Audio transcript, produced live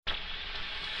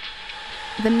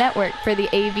the network for the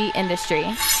AV industry.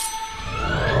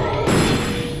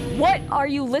 What are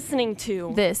you listening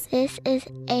to? This is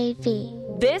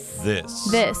AV. This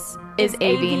is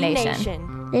AV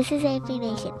Nation. This is AV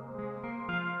Nation.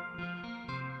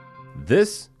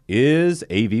 This is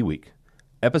AV Week,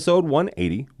 episode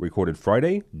 180, recorded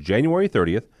Friday, January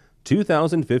 30th,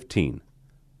 2015.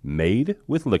 Made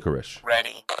with licorice.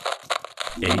 Ready.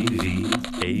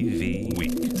 AV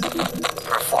Week.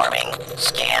 Performing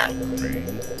scan.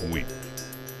 Week.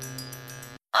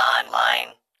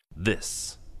 Online.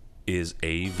 This is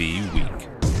AV Week.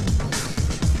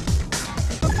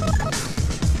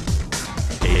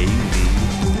 AV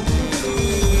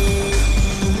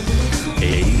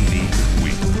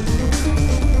Week.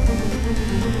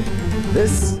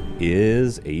 This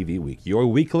is AV Week, your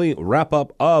weekly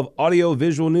wrap-up of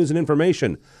audio-visual news and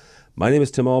information. My name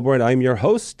is Tim Albright. I'm your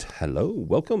host. Hello,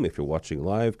 welcome. If you're watching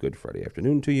live, good Friday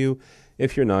afternoon to you.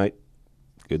 If you're not,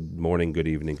 good morning, good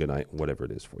evening, good night, whatever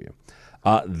it is for you.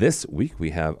 This week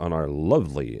we have on our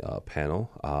lovely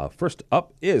panel, first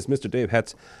up is Mr. Dave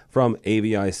Hetz from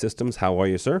AVI Systems. How are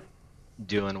you, sir?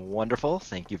 Doing wonderful.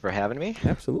 Thank you for having me.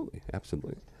 Absolutely.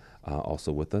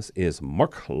 Also with us is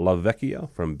Mark LaVecchia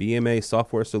from BMA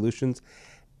Software Solutions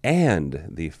and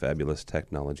the fabulous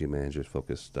technology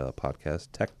managers-focused podcast,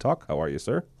 Tech Talk. How are you,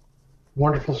 sir?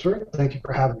 Wonderful, sir. Thank you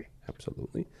for having me.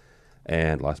 Absolutely.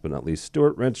 And last but not least,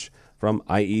 Stuart Wrench from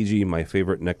IEG, my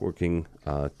favorite networking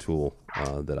tool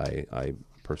that I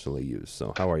personally use.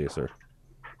 So how are you, sir?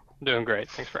 Doing great.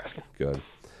 Thanks for asking. Good.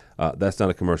 That's not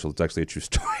a commercial. It's actually a true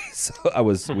story. So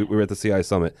we were at the CI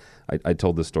Summit. I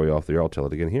told this story off the air. I'll tell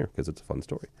it again here because it's a fun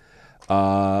story.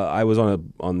 I was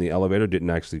on the elevator.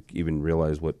 Didn't actually even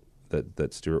realize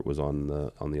that Stuart was on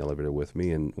the elevator with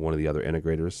me. And one of the other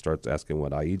integrators starts asking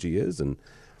what IEG is, and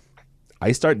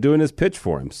I start doing his pitch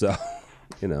for him. So,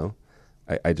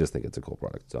 I just think it's a cool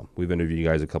product. So we've interviewed you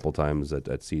guys a couple times at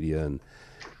CEDIA and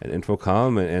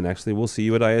Infocom, and actually we'll see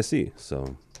you at ISE.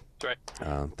 So. Right.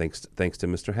 Thanks to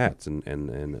Mr. Hatz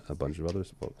and a bunch of other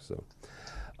folks. So,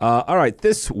 all right,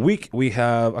 this week we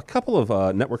have a couple of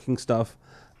networking stuff.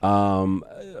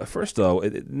 First, though,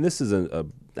 this is I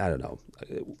don't know.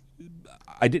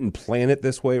 I didn't plan it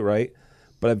this way, right?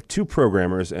 But I have two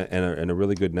programmers and a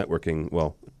really good networking.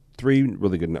 Well, three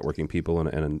really good networking people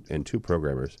and two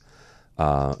programmers.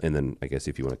 And then I guess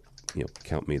if you want to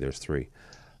count me, there's three.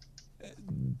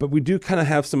 But we do kind of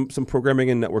have some programming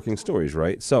and networking stories,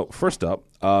 right? So first up,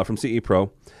 from CE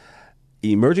Pro,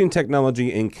 emerging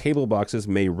technology in cable boxes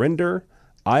may render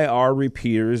IR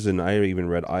repeaters, and I even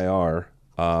read IR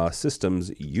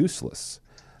systems useless.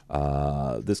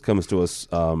 This comes to us.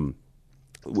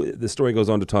 The story goes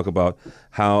on to talk about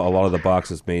how a lot of the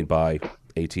boxes made by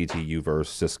AT&T, UVerse,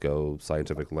 Cisco,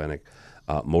 Scientific Atlantic,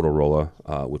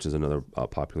 Motorola, which is another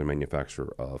popular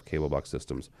manufacturer of cable box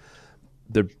systems,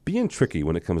 they're being tricky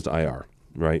when it comes to IR,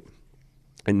 right?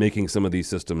 And making some of these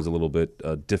systems a little bit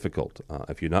difficult.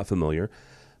 If you're not familiar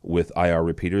with IR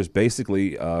repeaters,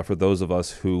 basically for those of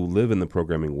us who live in the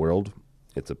programming world,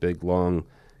 it's a big, long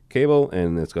cable,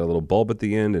 and it's got a little bulb at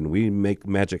the end, and we make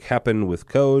magic happen with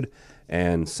code,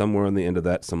 and somewhere on the end of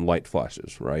that, some light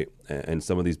flashes, right? And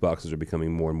some of these boxes are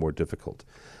becoming more and more difficult.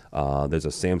 There's a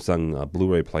Samsung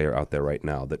Blu-ray player out there right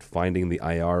now that finding the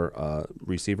IR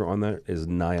receiver on there is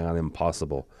nigh on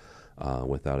impossible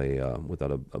without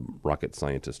a rocket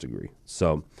scientist degree.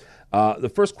 So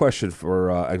the first question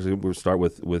for actually we'll start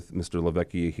with Mr.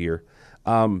 LaVecchia here.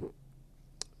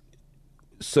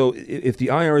 So if the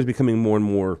IR is becoming more and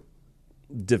more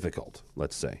difficult,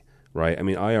 let's say, right? I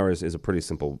mean, IR is a pretty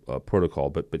simple protocol,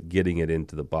 but getting it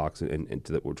into the box and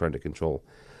into that we're trying to control.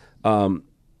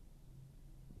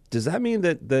 Does that mean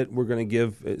that we're going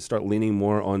to start leaning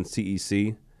more on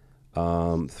CEC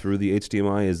through the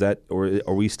HDMI? Is that, or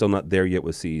are we still not there yet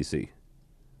with CEC?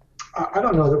 I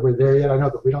don't know that we're there yet. I know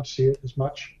that we don't see it as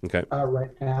much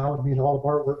right now. I mean, all of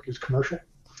our work is commercial.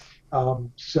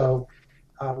 So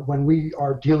when we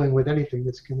are dealing with anything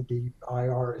that's going to be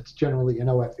IR, it's generally an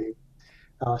OFE.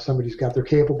 Somebody's got their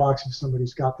cable boxes,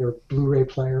 somebody's got their Blu-ray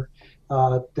player.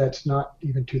 That's not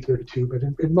even 232, but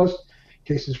in most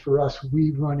cases for us,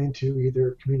 we run into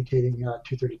either communicating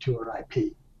 232 or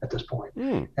IP at this point.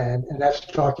 And that's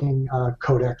talking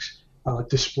codecs,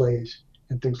 displays,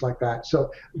 and things like that. So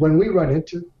when we run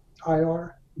into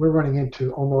IR, we're running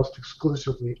into almost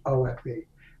exclusively OFE.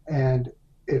 And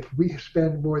if we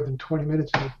spend more than 20 minutes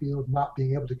in the field not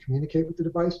being able to communicate with the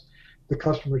device, the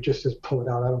customer just says, pull it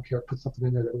out. I don't care. Put something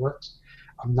in there that works.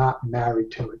 I'm not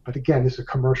married to it. But again, this is a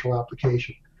commercial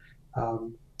application.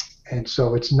 And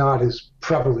so it's not as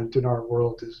prevalent in our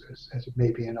world as it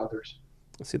may be in others.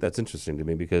 See, that's interesting to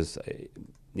me because,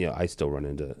 I still run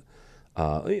into,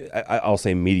 I'll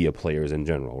say media players in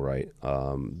general, right?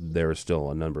 There are still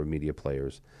a number of media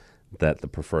players that the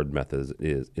preferred method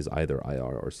is either IR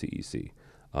or CEC,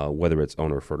 whether it's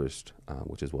owner furnished,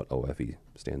 which is what OFE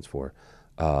stands for,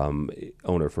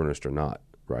 owner furnished or not,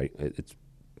 right? It's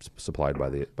supplied by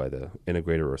the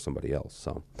integrator or somebody else.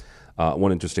 So,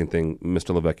 one interesting thing,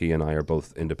 Mr. Levecki and I are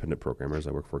both independent programmers.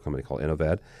 I work for a company called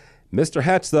Innovad. Mr.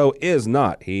 Hatch, though, is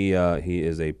not. He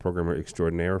is a programmer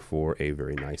extraordinaire for a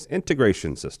very nice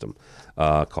integration system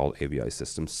called AVI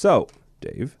Systems. So,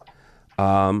 Dave,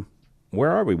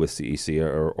 where are we with CEC,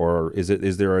 or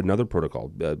is there another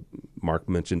protocol? Mark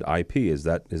mentioned IP. Is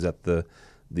that the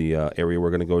area we're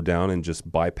going to go down and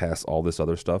just bypass all this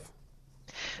other stuff?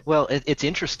 Well, it's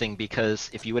interesting because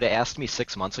if you would have asked me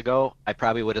 6 months ago, I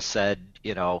probably would have said,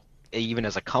 even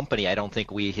as a company, I don't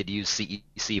think we had used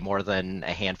CEC more than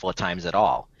a handful of times at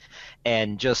all.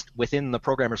 And just within the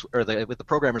programmers, with the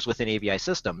programmers within AVI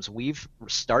Systems, we've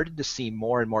started to see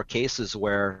more and more cases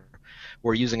where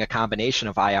we're using a combination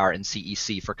of IR and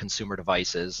CEC for consumer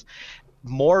devices,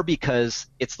 more because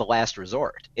it's the last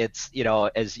resort. It's,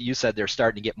 as you said, they're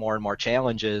starting to get more and more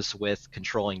challenges with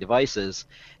controlling devices.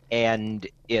 And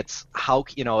it's how,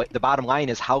 the bottom line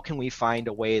is how can we find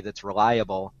a way that's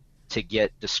reliable to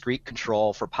get discrete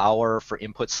control for power, for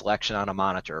input selection on a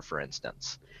monitor, for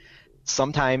instance.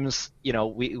 Sometimes,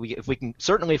 if we can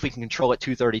control it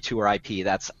 232 or IP,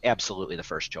 that's absolutely the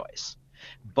first choice.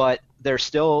 But there's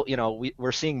still,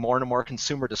 we're seeing more and more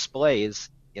consumer displays,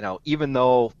 even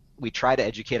though we try to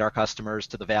educate our customers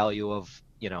to the value of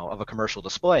a commercial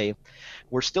display,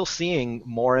 we're still seeing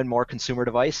more and more consumer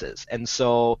devices. And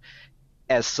so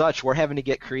as such, we're having to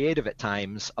get creative at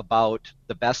times about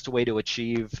the best way to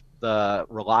achieve the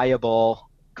reliable,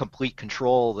 complete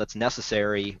control that's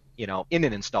necessary, in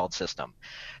an installed system.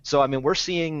 So, we're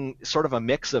seeing sort of a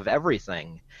mix of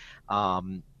everything.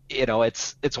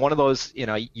 It's one of those,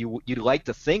 you'd like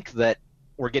to think that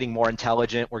we're getting more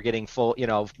intelligent, we're getting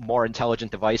more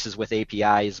intelligent devices with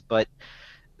APIs, but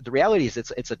the reality is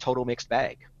it's a total mixed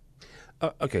bag.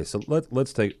 Okay, so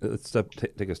let's take a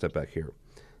step back here.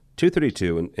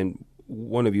 232, and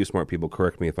one of you smart people,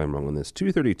 correct me if I'm wrong on this.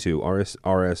 232, RS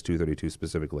 232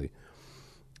 specifically,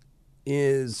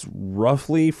 is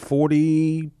roughly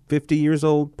 40, 50 years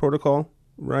old protocol,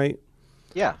 right?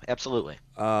 Yeah, absolutely.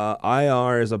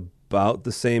 IR is about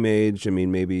the same age.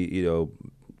 Maybe,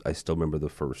 I still remember the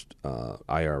first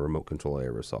IR remote control I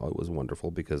ever saw. It was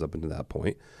wonderful because up until that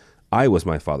point, I was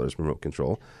my father's remote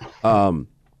control.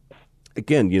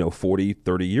 Again, 40,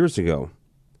 30 years ago.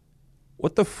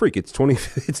 What the freak? It's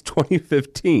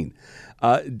 2015.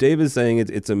 Dave is saying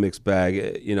it's a mixed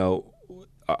bag.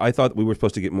 I thought we were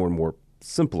supposed to get more and more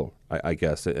simpler, I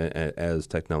guess, as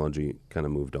technology kind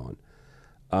of moved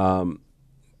on.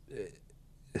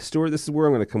 Stuart, this is where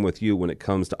I'm going to come with you when it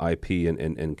comes to IP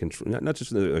and control, not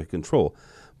just the control,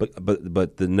 but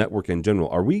the network in general.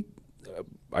 Are we?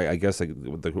 I guess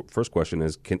the first question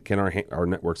is: Can our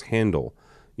networks handle,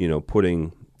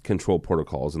 putting control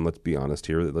protocols? And let's be honest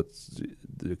here: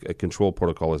 a control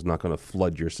protocol is not going to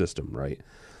flood your system, right?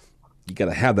 You got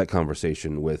to have that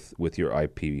conversation with your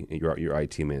your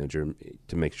IT manager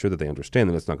to make sure that they understand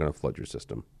that it's not going to flood your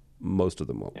system. Most of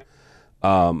them won't. Yeah.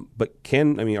 But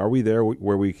are we there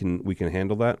where we can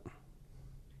handle that?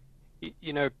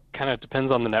 Kind of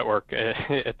depends on the network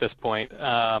at this point.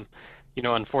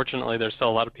 Unfortunately, there's still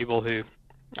a lot of people who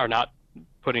are not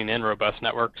putting in robust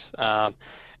networks,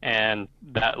 and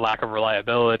that lack of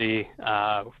reliability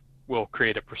will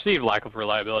create a perceived lack of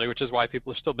reliability, which is why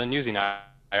people have still been using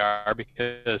IR,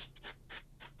 because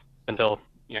until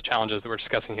challenges that we're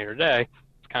discussing here today,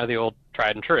 it's kind of the old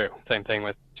tried and true. Same thing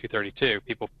with 232.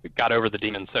 People got over the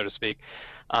demons, so to speak.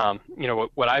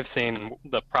 What I've seen,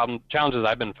 the challenges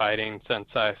I've been fighting since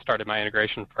I started my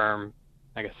integration firm,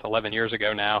 I guess 11 years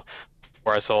ago now,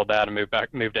 before I sold that and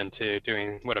moved into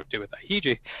doing what I do with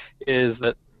IHEG, is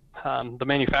that the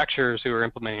manufacturers who are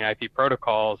implementing IP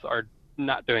protocols are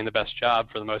not doing the best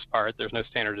job for the most part. There's no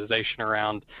standardization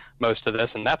around most of this,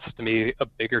 and that's, to me, a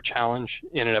bigger challenge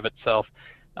in and of itself,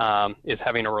 is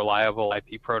having a reliable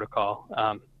IP protocol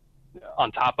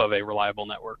on top of a reliable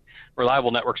network.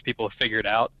 Reliable networks people have figured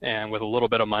out, and with a little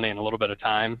bit of money and a little bit of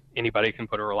time, anybody can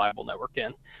put a reliable network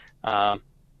in.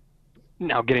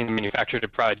 Now, getting the manufacturer to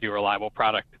probably do a reliable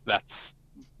product, that's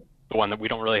the one that we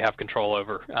don't really have control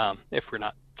over if we're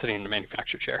not sitting in the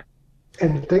manufacturer chair.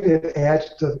 And the thing that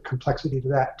adds to the complexity to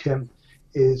that, Tim,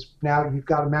 is now you've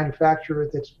got a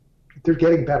manufacturer they're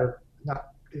getting better.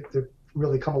 They've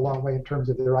really come a long way in terms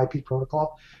of their IP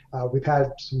protocol. We've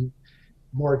had some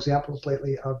more examples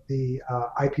lately of the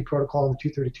IP protocol and the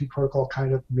 232 protocol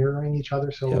kind of mirroring each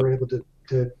other, so we're able to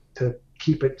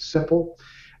keep it simple.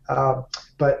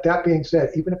 But that being said,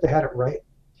 even if they had it right,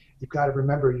 you've got to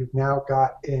remember you've now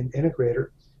got an integrator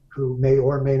who may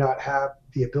or may not have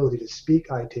the ability to speak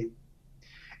IT.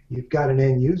 You've got an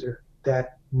end user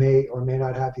that may or may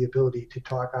not have the ability to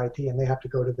talk IT, and they have to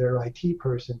go to their IT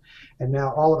person. And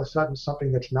now all of a sudden,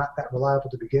 something that's not that reliable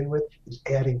to begin with is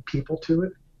adding people to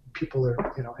it. People are,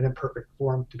 an imperfect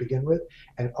form to begin with,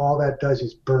 and all that does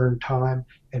is burn time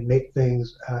and make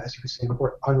things, as you were saying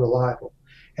before, unreliable.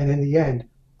 And in the end,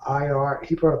 IR,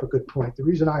 he brought up a good point. The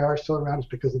reason IR is still around is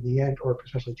because in the end, or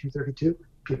especially 232,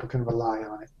 people can rely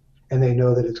on it, and they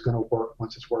know that it's going to work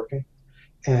once it's working.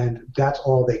 And that's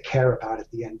all they care about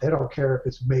at the end. They don't care if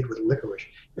it's made with licorice.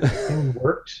 If the thing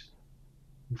works,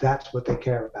 that's what they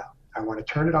care about. I want to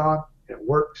turn it on, and it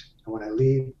works, and when I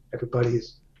leave,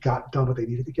 everybody's got done what they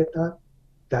needed to get done.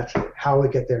 That's it. How we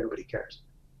get there, nobody cares.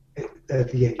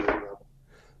 At the end user level.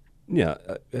 Yeah.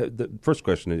 The first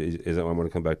question is I want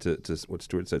to come back to what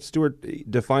Stuart said. Stuart,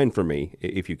 define for me,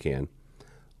 if you can,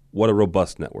 what a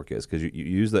robust network is, because you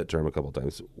use that term a couple of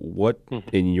times. What,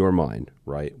 in your mind,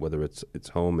 right, whether it's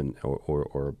home and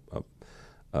or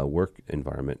a work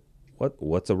environment,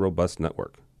 what's a robust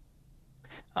network?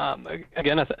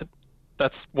 Again,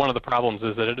 that's one of the problems,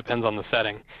 is that it depends on the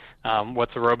setting.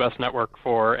 What's a robust network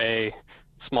for a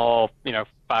small,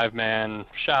 5-man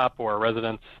shop or a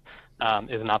residence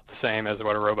is not the same as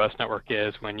what a robust network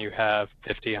is when you have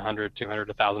 50, 100, 200,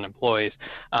 1,000 employees.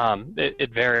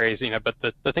 It varies, but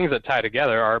the things that tie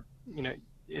together are,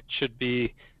 it should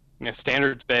be,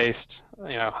 standards-based,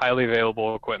 highly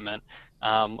available equipment.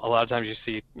 A lot of times you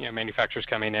see, manufacturers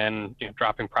coming in,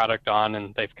 dropping product on,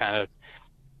 and they've kind of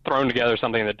thrown together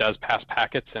something that does pass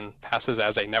packets and passes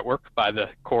as a network by the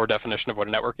core definition of what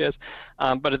a network is.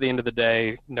 But at the end of the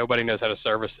day, nobody knows how to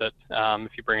service it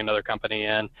if you bring another company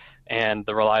in, and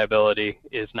the reliability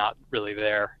is not really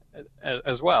there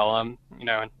as well. And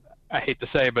I hate to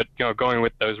say, but going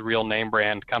with those real name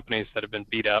brand companies that have been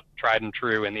beat up, tried and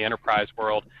true in the enterprise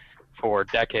world for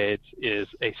decades is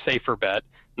a safer bet.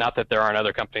 Not that there aren't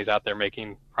other companies out there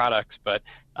making products, but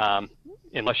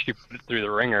unless you put it through the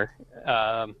ringer,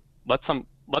 let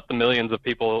the millions of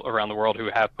people around the world who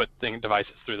have put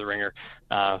devices through the ringer,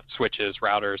 switches,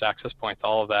 routers, access points,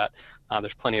 all of that.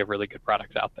 There's plenty of really good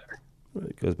products out there.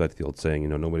 It goes back to the old saying,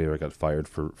 nobody ever got fired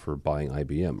for buying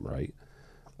IBM, right?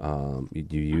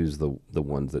 You use the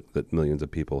ones that millions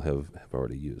of people have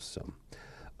already used.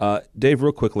 So, Dave,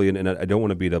 real quickly, and I don't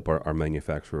want to beat up our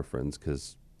manufacturer friends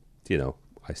because,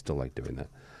 I still like doing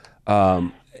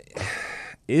that.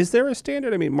 Is there a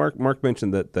standard? I mean, Mark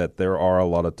mentioned that there are a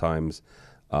lot of times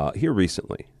here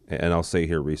recently, and I'll say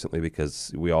here recently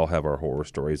because we all have our horror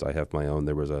stories. I have my own.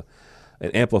 There was an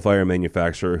amplifier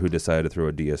manufacturer who decided to throw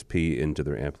a DSP into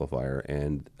their amplifier,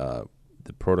 and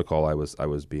the protocol I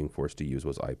was being forced to use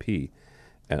was IP,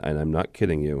 and I'm not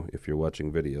kidding you. If you're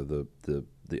watching video, the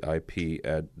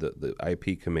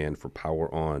IP command for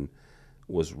power on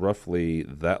was roughly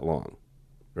that long,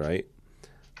 right?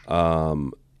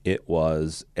 It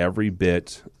was every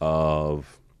bit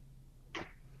of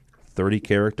 30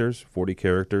 characters, 40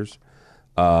 characters,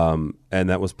 and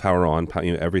that was power on.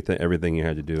 Everything you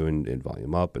had to do in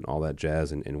volume up and all that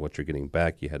jazz, and what you're getting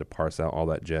back, you had to parse out all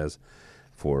that jazz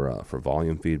for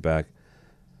volume feedback.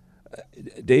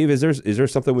 Dave, is there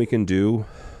something we can do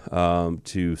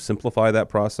to simplify that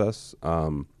process,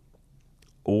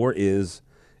 or is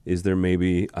there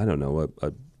maybe, I don't know,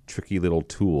 a tricky little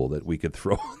tool that we could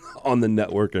throw on the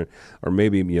network, or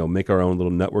maybe make our own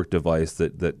little network device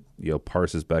that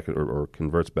parses back or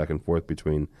converts back and forth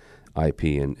between IP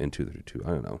and 232? I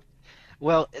don't know.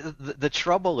 Well, the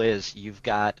trouble is you've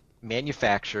got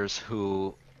manufacturers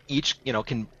who each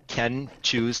can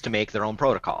choose to make their own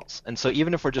protocols, and so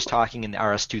even if we're just talking in the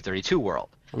RS-232 world,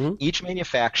 each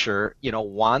manufacturer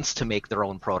wants to make their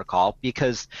own protocol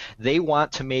because they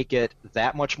want to make it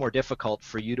that much more difficult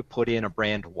for you to put in a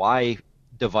brand Y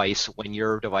device when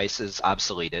your device is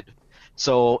obsoleted.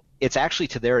 So it's actually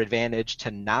to their advantage to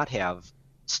not have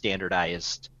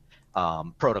standardized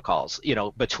protocols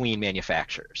between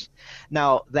manufacturers.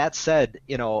 Now that said,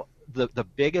 the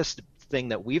biggest thing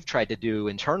that we've tried to do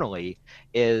internally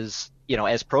is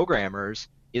as programmers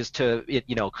is to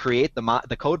create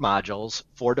the code modules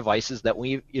for devices that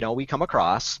we come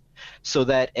across, so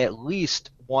that at least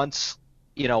once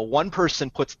one person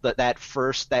puts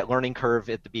that learning curve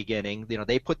at the beginning,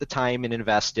 they put the time and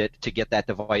invest it to get that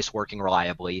device working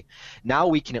reliably. Now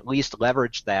we can at least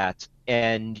leverage that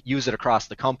and use it across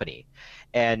the company.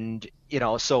 And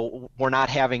so we're not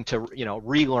having to,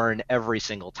 relearn every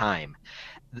single time.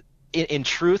 In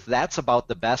truth, that's about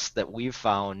the best that we've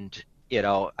found.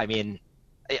 I mean,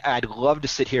 I'd love to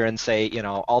sit here and say,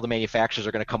 all the manufacturers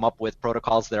are going to come up with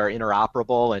protocols that are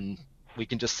interoperable and we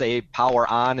can just say power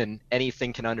on and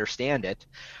anything can understand it.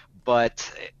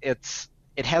 But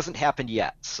it hasn't happened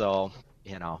yet. So,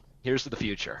 here's to the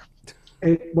future.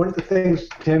 And one of the things,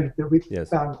 Tim, that we've Yes.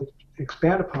 found to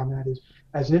expand upon that is,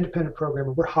 as an independent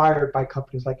programmer, we're hired by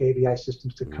companies like AVI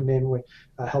Systems to come in with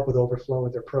help with overflow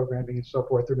with their programming and so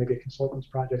forth, or maybe a consultant's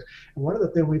projects. And one of the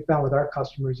things we've found with our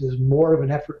customers is more of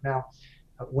an effort now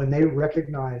when they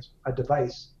recognize a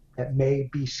device that may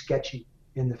be sketchy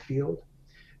in the field.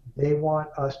 They want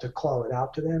us to call it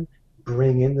out to them,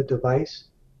 bring in the device,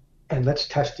 and let's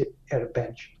test it at a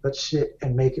bench. Let's sit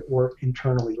and make it work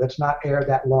internally. Let's not air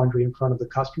that laundry in front of the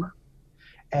customer.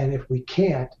 And if we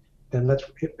can't, then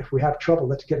if we have trouble,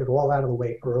 let's get it all out of the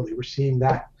way early. We're seeing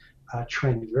that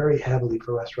trend very heavily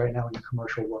for us right now in the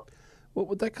commercial world.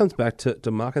 Well, that comes back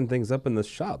to mocking things up in the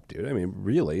shop, dude. I mean,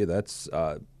 really, that's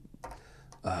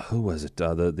who was it?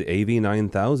 The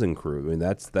AV9000 crew. I mean,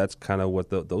 that's kind of what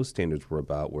those standards were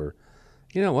about. Where,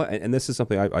 you know what? And this is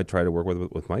something I try to work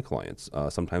with my clients.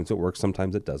 Sometimes it works,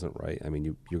 sometimes it doesn't. Right? I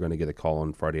mean, you're going to get a call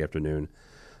on Friday afternoon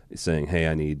saying, "Hey,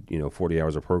 I need 40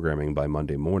 hours of programming by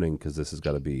Monday morning because this has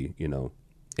got to be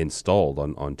installed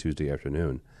on Tuesday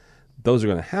afternoon." Those are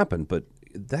going to happen, but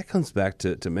that comes back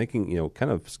to making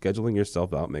kind of scheduling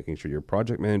yourself out, making sure your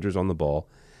project manager's on the ball,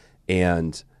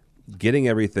 and getting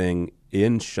everything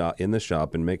in the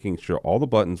shop, and making sure all the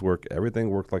buttons work, everything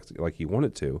worked like you want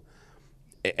it to,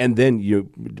 and then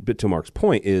to Mark's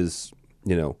point is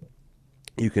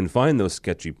you can find those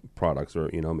sketchy products, or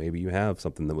maybe you have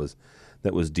something that was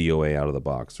DOA out of the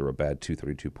box, or a bad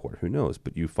 232 port, who knows?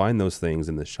 But you find those things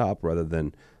in the shop rather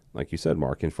than, like you said,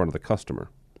 Mark, in front of the customer.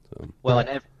 So. Well,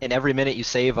 and every minute you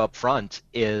save up front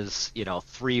is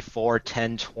 3, 4,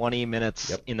 10, 20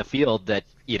 minutes in the field that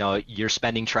you're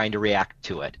spending trying to react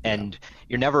to it, and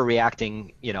you're never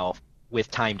reacting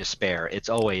with time to spare. It's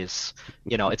always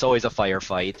it's always a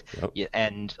firefight.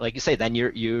 And like you say, then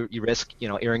you risk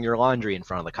airing your laundry in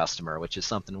front of the customer, which is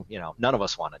something none of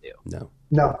us want to do.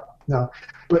 No.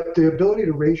 But the ability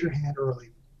to raise your hand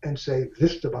early and say,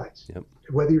 this device,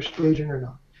 whether you're staging or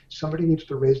not, somebody needs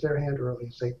to raise their hand early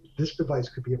and say, this device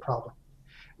could be a problem.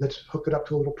 Let's hook it up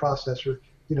to a little processor.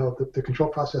 The control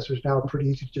processors now are pretty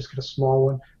easy to just get a small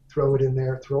one, throw it in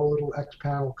there, throw a little X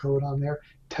panel code on there,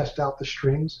 test out the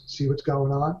strings, see what's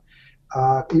going on.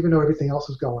 Even though everything else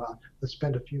is going on, let's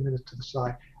spend a few minutes to the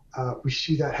side. We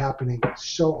see that happening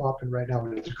so often right now,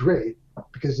 and it's great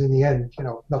because in the end,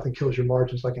 nothing kills your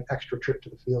margins like an extra trip to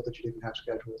the field that you didn't have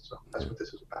scheduled. So that's what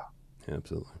this is about. Yeah,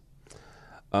 absolutely.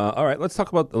 All right, let's talk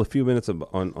about a few minutes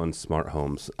on smart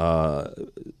homes.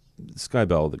 Sky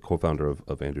Bell, the co-founder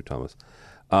of Andrew Thomas,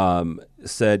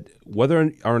 said,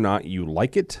 whether or not you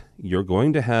like it, you're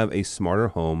going to have a smarter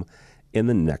home in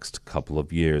the next couple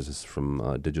of years. This is from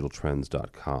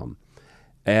digitaltrends.com.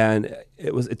 And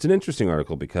it's an interesting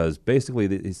article because basically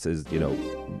he says,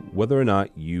 whether or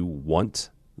not you want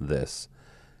this,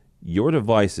 your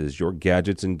devices, your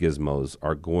gadgets and gizmos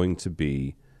are going to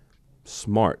be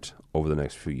smart over the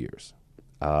next few years.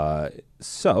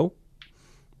 So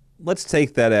let's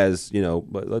take that as,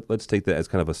 let's take that as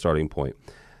kind of a starting point.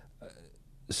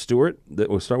 Stuart,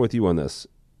 we'll start with you on this.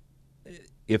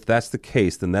 If that's the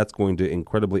case, then that's going to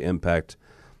incredibly impact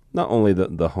not only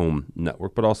the home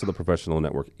network, but also the professional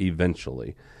network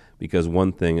eventually. Because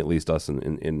one thing, at least us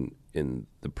in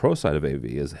the pro side of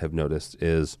AV have noticed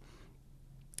is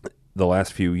the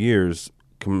last few years,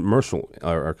 commercial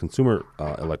or consumer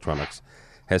electronics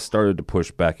has started to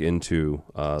push back into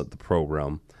the pro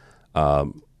realm.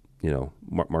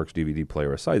 Mark's DVD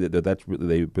player aside,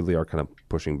 they really are kind of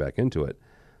pushing back into it.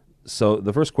 So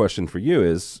the first question for you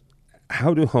is,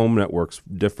 how do home networks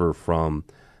differ from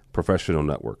professional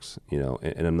networks?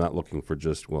 And I'm not looking for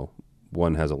just,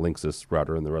 one has a Linksys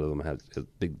router and the other of them has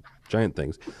big giant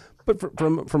things, but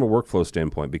from a workflow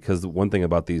standpoint, because the one thing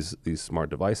about these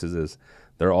smart devices is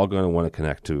they're all going to want to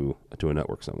connect to a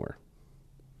network somewhere.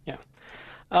 Yeah.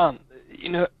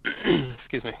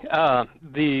 Excuse me.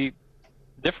 The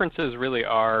differences really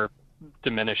are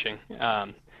diminishing.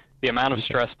 The amount of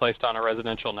stress placed on a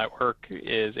residential network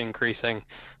is increasing.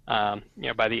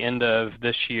 By the end of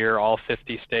this year, all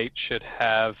 50 states should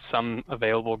have some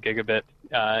available gigabit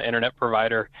internet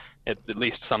provider at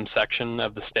least some section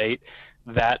of the state.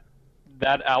 That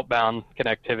outbound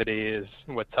connectivity is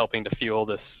what's helping to fuel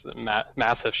this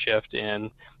massive shift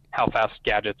in how fast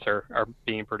gadgets are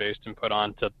being produced and put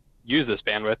onto use this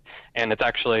bandwidth, and it's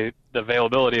actually the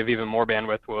availability of even more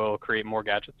bandwidth will create more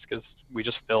gadgets because we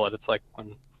just fill it. It's like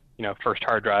when first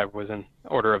hard drive was in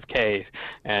order of K,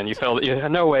 and you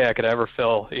had no way I could ever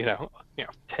fill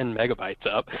 10 megabytes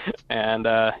up, and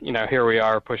here we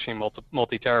are pushing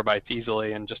multi terabytes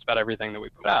easily in just about everything that we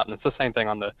put out, and it's the same thing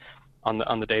on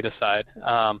the data side.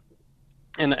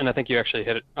 And I think you actually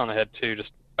hit it on the head too.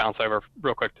 Just bounce over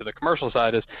real quick to the commercial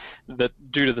side is that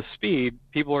due to the speed,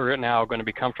 people are now going to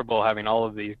be comfortable having all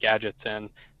of these gadgets and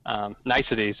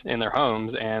niceties in their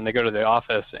homes, and they go to the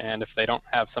office, and if they don't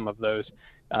have some of those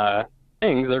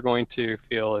things, they're going to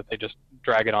feel that they just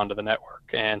drag it onto the network,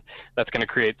 and that's going to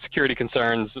create security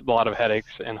concerns, a lot of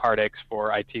headaches and heartaches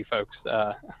for IT folks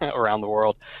around the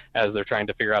world as they're trying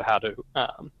to figure out how to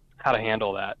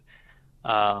handle that.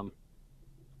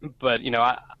 But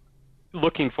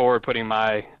looking forward, putting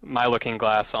my looking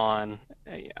glass on,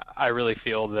 I really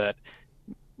feel that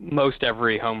most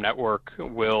every home network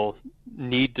will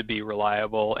need to be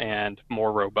reliable and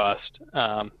more robust,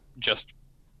 just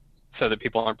so that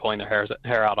people aren't pulling their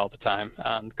hair out all the time.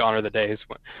 Gone are the days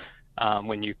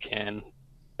when you can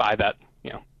buy that,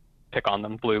 pick on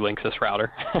them, blue Linksys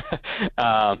router,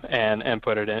 and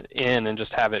put it in and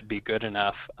just have it be good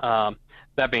enough.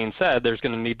 That being said, there's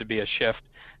going to need to be a shift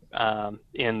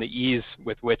in the ease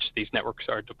with which these networks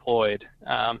are deployed,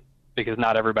 because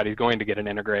not everybody's going to get an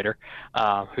integrator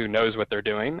who knows what they're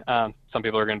doing. Some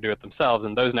people are going to do it themselves,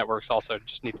 and those networks also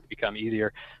just need to become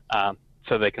easier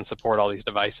so they can support all these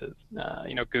devices.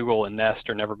 Google and Nest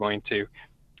are never going to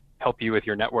help you with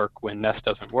your network when Nest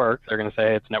doesn't work. They're going to say,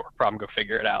 hey, it's a network problem, go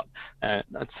figure it out. And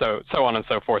so on and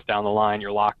so forth down the line,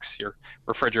 your locks, your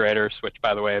refrigerators, which,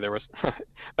 by the way, there was,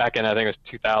 back in, I think it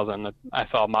was 2000, I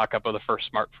saw a mock-up of the first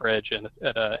smart fridge in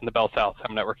the Bell South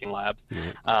Home Networking Lab.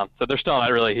 Mm-hmm. So they're still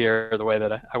not really here the way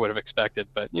that I would have expected,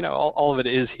 but, all of it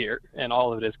is here, and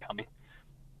all of it is coming.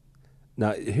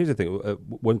 Now, here's the thing.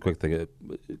 One quick thing.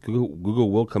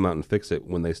 Google will come out and fix it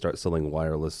when they start selling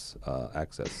wireless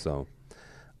access, so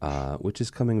which is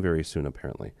coming very soon,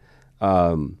 apparently.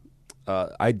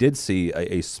 I did see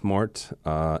a smart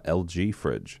LG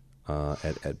fridge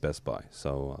at Best Buy,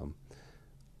 so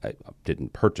I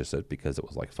didn't purchase it because it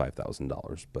was like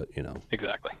 $5,000, but,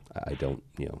 Exactly. I don't,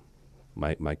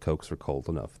 my Cokes are cold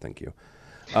enough, thank you.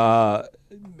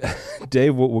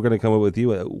 Dave, we're going to come up with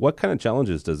you. What kind of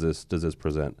challenges does this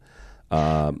present?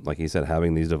 Like you said,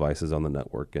 having these devices on the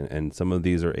network, and some of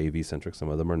these are AV centric, some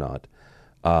of them are not.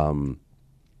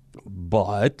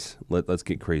 But let's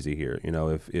get crazy here.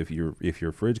 If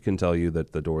your fridge can tell you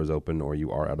that the door is open or you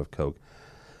are out of Coke,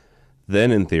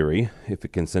 then in theory, if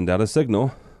it can send out a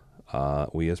signal,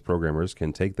 we as programmers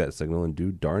can take that signal and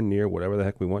do darn near whatever the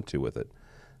heck we want to with it.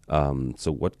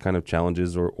 So what kind of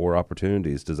challenges or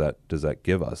opportunities does that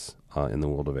give us in the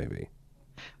world of AV?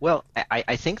 Well,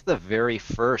 I think the very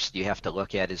first you have to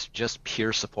look at is just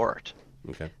peer support.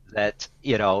 Okay. That,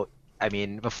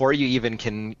 before you even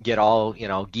can get all,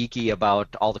 geeky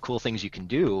about all the cool things you can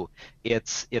do,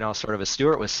 it's, sort of as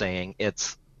Stuart was saying,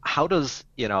 it's how does,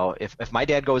 if my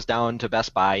dad goes down to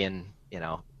Best Buy and,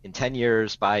 in 10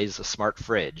 years buys a smart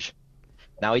fridge,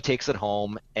 now he takes it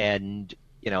home and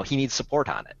he needs support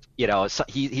on it. So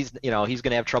he's going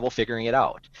to have trouble figuring it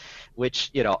out,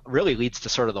 which, really leads to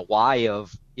sort of the why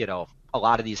of, a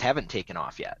lot of these haven't taken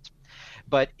off yet.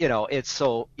 But, it's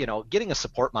so, getting a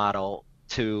support model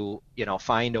to,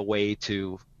 find a way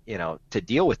to, to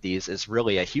deal with these is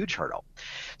really a huge hurdle.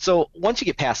 So once you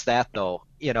get past that, though,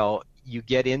 you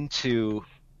get into,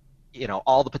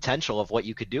 all the potential of what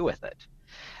you could do with it.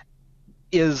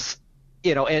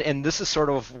 And this is sort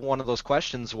of one of those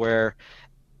questions where,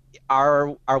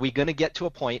 are we going to get to a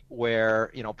point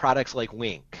where products like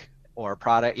Wink or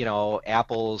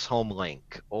Apple's HomeLink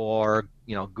or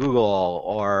Google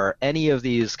or any of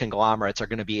these conglomerates are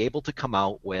going to be able to come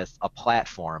out with a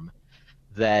platform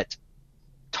that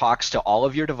talks to all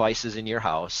of your devices in your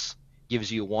house,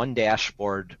 gives you one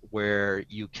dashboard where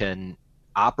you can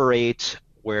operate,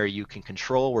 where you can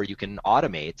control, where you can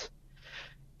automate,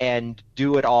 and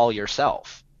do it all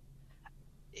yourself?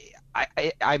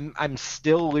 I'm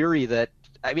still leery that,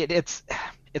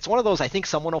 it's one of those, I think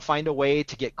someone will find a way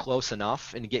to get close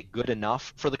enough and get good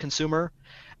enough for the consumer,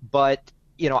 but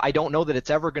I don't know that it's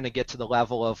ever going to get to the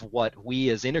level of what we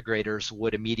as integrators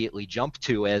would immediately jump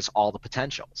to as all the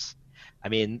potentials.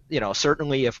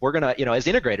 Certainly if we're going to, as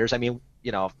integrators,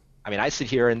 I sit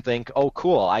here and think, oh,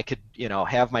 cool, I could,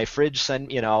 have my fridge send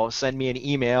me an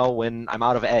email when I'm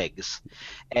out of eggs,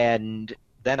 and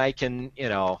then I can,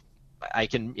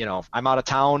 I'm out of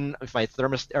town. If my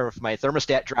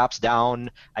thermostat drops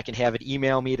down, I can have it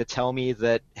email me to tell me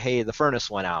that, hey, the furnace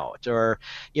went out. Or,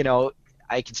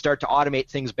 I can start to automate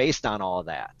things based on all of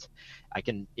that. I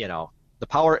can, the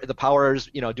power is,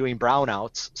 doing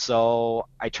brownouts, so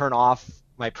I turn off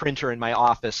my printer in my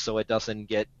office so it doesn't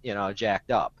get, jacked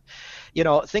up.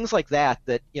 Things like that,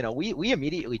 we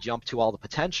immediately jump to all the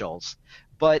potentials,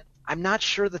 but I'm not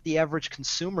sure that the average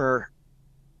consumer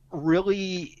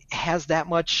really has that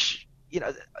much,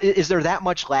 is there that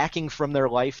much lacking from their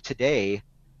life today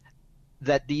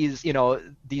that these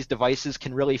devices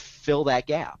can really fill that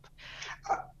gap?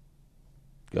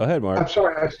 Go ahead, Mark. I'm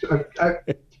sorry.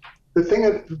 The thing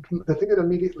that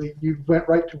immediately, you went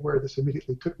right to where this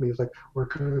immediately took me, is like, we're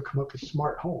going to come up with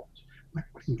smart homes. I'm like,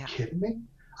 what are you kidding me?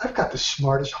 I've got the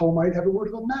smartest home I'd ever would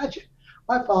have imagined.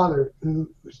 My father, who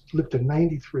lived to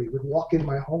 93, would walk in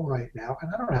my home right now,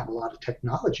 and I don't have a lot of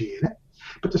technology in it.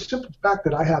 But the simple fact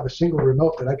that I have a single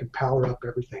remote that I can power up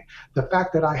everything, the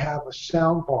fact that I have a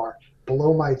sound bar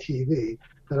below my TV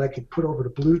that I can put over to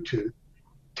Bluetooth,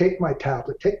 take my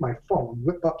tablet, take my phone,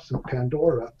 whip up some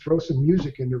Pandora, throw some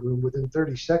music in the room within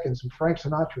 30 seconds, and Frank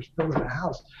Sinatra's filling the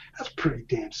house. That's pretty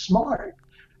damn smart.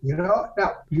 Now,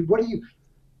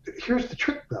 here's the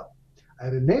trick though. I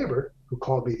had a neighbor who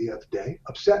called me the other day,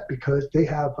 upset because they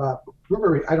have, I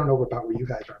don't know about where you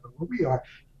guys are, but where we are,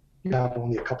 you have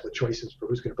only a couple of choices for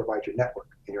who's going to provide your network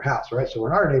in your house, right? So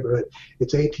in our neighborhood,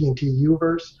 it's AT&T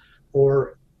Uverse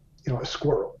or, a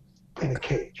squirrel in a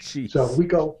cage. Jeez. So we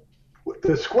go,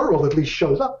 the squirrel at least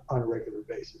shows up on a regular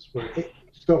basis.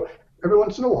 So every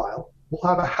once in a while, we'll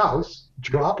have a house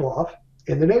drop off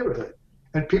in the neighborhood.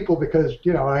 And people, because,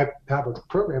 I have a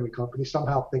programming company,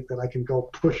 somehow think that I can go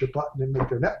push a button and make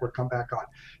their network come back on.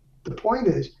 The point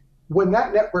is, when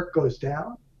that network goes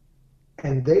down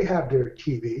and they have their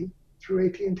TV through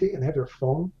AT&T and they have their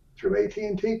phone through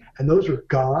AT&T, and those are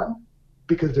gone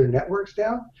because their network's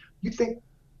down, you think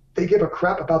they give a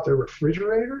crap about their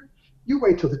refrigerator? You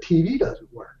wait till the TV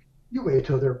doesn't work. You wait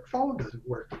till their phone doesn't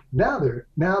work. Now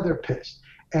they're pissed.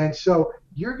 And so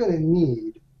you're going to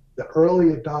need the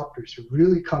early adopters who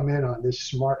really come in on this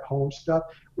smart home stuff.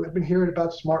 We've been hearing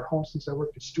about smart homes since I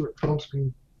worked at Stewart Film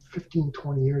Screen 15,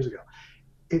 20 years ago.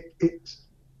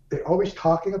 They're always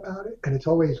talking about it, and it's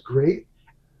always great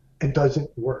and doesn't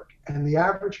work. And the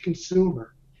average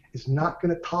consumer is not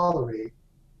going to tolerate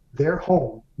their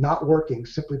home not working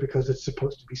simply because it's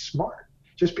supposed to be smart,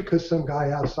 just because some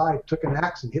guy outside took an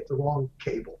axe and hit the wrong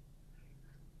cable.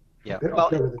 Yeah. They don't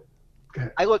care with it.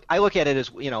 I look at it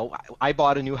as, I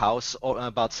bought a new house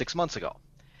about 6 months ago,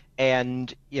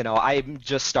 and I'm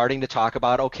just starting to talk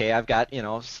about, okay, I've got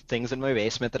things in my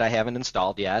basement that I haven't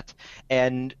installed yet,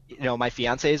 and my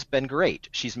fiance has been great.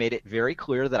 She's made it very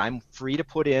clear that I'm free to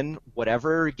put in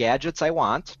whatever gadgets I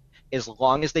want as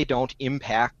long as they don't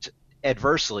impact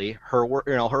adversely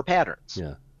her patterns.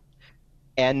 Yeah.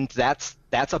 And that's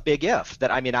a big if.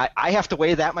 That I have to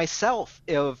weigh that myself.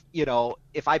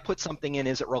 If I put something in,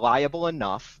 is it reliable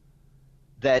enough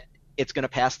that it's going to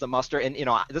pass the muster? And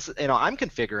I'm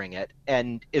configuring it,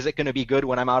 and is it going to be good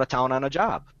when I'm out of town on a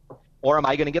job, or am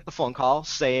I going to get the phone call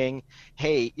saying,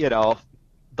 hey,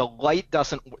 the light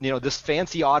doesn't, this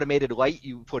fancy automated light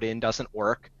you put in doesn't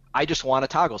work. I just want a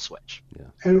toggle switch. Yeah.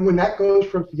 And when that goes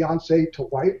from fiance to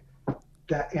wife,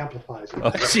 that amplifies it.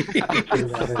 Oh, if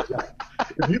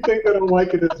you think I don't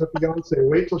like it as a fiance,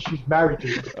 wait till she's married to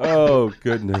you. Oh,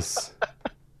 goodness.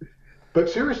 But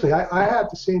seriously, I have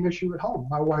the same issue at home.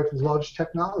 My wife loves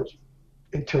technology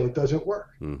until it doesn't work.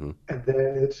 Mm-hmm. And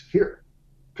then it's, here,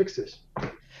 fix this.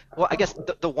 Well, I guess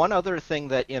the one other thing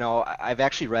that, I've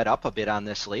actually read up a bit on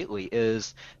this lately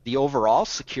is the overall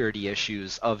security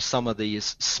issues of some of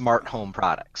these smart home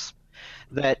products.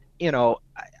 That,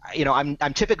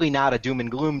 I'm typically not a doom and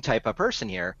gloom type of person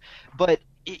here, but,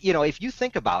 if you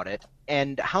think about it,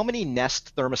 and how many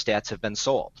Nest thermostats have been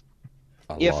sold?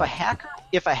 If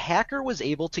a hacker was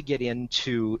able to get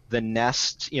into the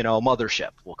Nest,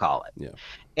 mothership, we'll call it, yeah,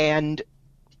 and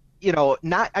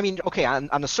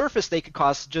on the surface they could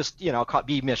cause just,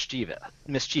 be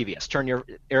mischievous, turn your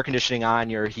air conditioning on,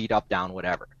 your heat up, down,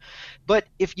 whatever. But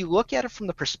if you look at it from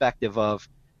the perspective of,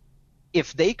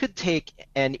 if they could take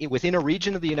and within a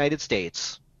region of the United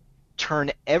States, turn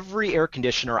every air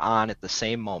conditioner on at the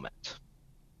same moment,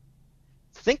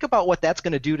 think about what that's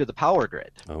going to do to the power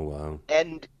grid. Oh, wow.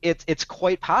 And it's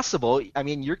quite possible.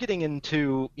 You're getting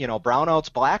into, brownouts,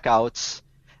 blackouts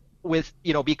with,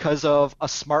 because of a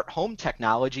smart home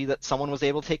technology that someone was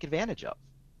able to take advantage of.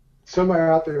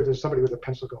 Somewhere out there's somebody with a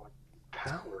pencil going,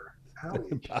 power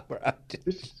outage. Power outage.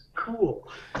 This is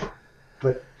cool.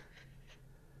 But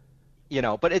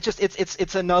but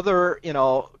it's another,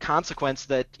 consequence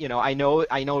that, I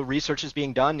know research is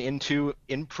being done into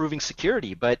improving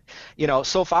security, but,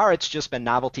 so far it's just been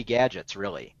novelty gadgets,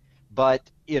 really.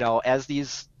 But, as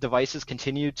these devices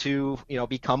continue to,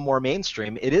 become more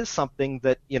mainstream, it is something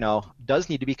that, does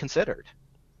need to be considered.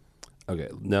 Okay,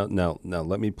 now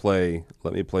let me play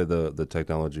the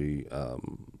technology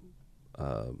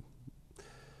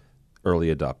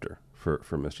early adopter for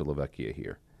Mr. LaVecchia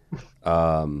here.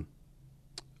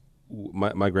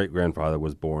 My great grandfather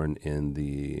was born in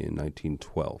the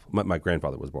 1912. My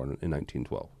grandfather was born in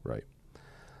 1912, right?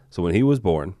 So when he was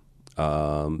born,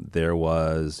 there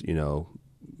was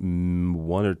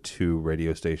one or two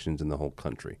radio stations in the whole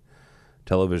country.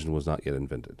 Television was not yet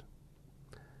invented.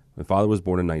 My father was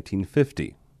born in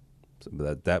 1950. So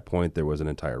at that point, there was an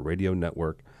entire radio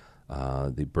network,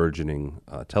 the burgeoning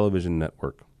television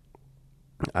network.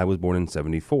 I was born in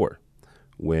 1974,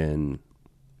 when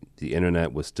the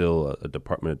internet was still a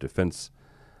Department of Defense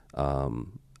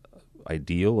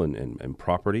ideal and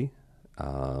property.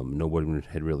 Nobody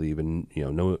had really even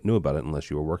knew about it unless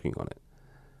you were working on it.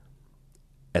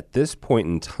 At this point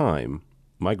in time,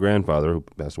 my grandfather, who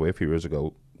passed away a few years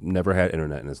ago, never had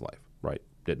internet in his life. Right?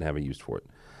 Didn't have a use for it.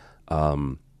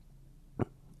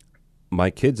 My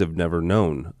kids have never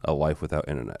known a life without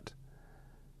internet.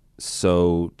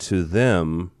 So to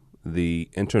them, the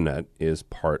internet is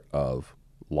part of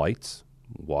lights,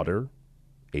 water,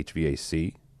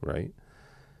 HVAC, right?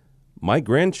 My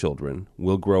grandchildren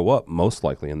will grow up, most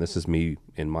likely, and this is me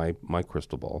in my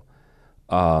crystal ball,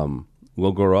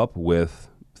 will grow up with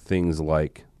things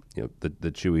like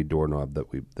the Chewy doorknob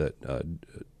that we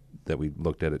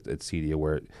looked at CEDIA,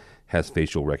 where it has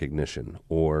facial recognition,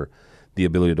 or the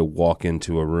ability to walk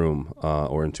into a room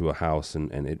or into a house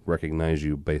and it recognize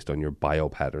you based on your bio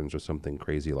patterns or something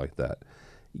crazy like that.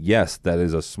 Yes, that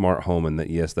is a smart home, and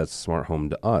that's a smart home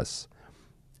to us.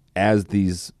 As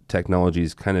these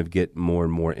technologies kind of get more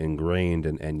and more ingrained,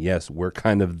 and yes, we're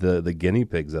kind of the guinea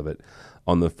pigs of it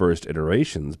on the first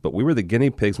iterations, but we were the guinea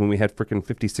pigs when we had freaking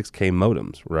 56K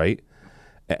modems, right?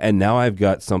 And now I've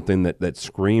got something that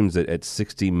screams at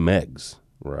 60 megs,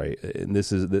 right? And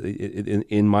this is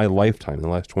in my lifetime, in the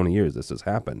last 20 years, this has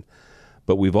happened.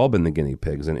 But we've all been the guinea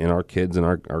pigs, and our kids and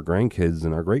our grandkids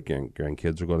and our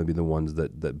great-grandkids are going to be the ones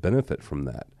that benefit from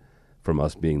that, from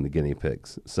us being the guinea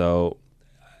pigs. So,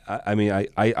 I mean,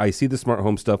 I see the smart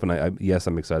home stuff, and yes,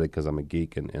 I'm excited because I'm a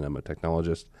geek and I'm a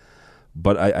technologist.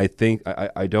 But I think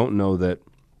I don't know that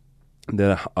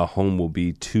a home will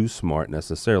be too smart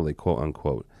necessarily, quote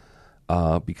unquote,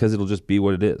 because it'll just be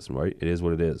what it is, right? It is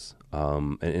what it is,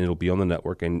 and it'll be on the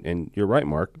network. And you're right,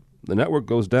 Mark. The network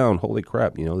goes down. Holy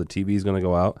crap! The TV is going to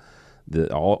go out.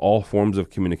 All forms of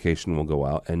communication will go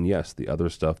out, and yes, the other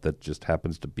stuff that just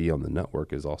happens to be on the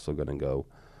network is also going to go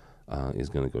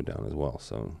down as well.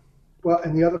 So, well,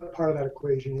 and the other part of that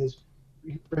equation is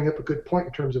you bring up a good point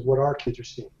in terms of what our kids are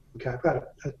seeing. Okay, I've got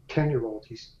a 10-year-old.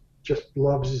 He's just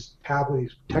loves his tablet.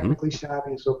 He's technically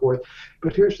savvy and so forth.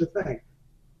 But here's the thing.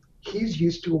 He's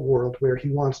used to a world where he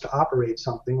wants to operate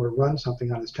something or run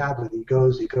something on his tablet. He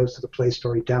goes to the Play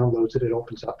Store, he downloads it, it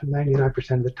opens up, and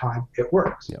 99% of the time it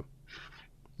works. Yep.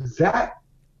 That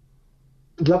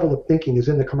level of thinking is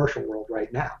in the commercial world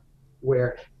right now,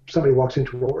 where somebody walks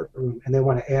into a room and they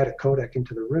want to add a codec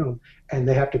into the room, and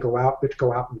they have to go out and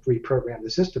reprogram the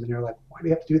system. And they're like, why do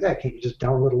you have to do that? Can't you just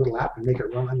download a little app and make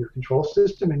it run on your control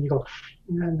system? And you go,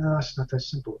 no, it's not that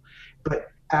simple.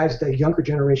 But as the younger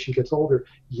generation gets older,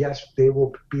 yes, they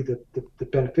will be the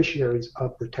beneficiaries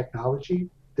of the technology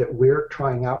that we're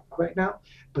trying out right now.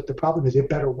 But the problem is it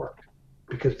better work,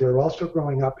 because they're also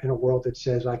growing up in a world that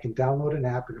says I can download an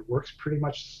app and it works pretty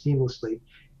much seamlessly,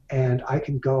 and I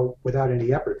can go without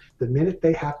any effort. The minute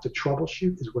they have to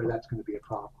troubleshoot is where that's going to be a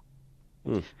problem.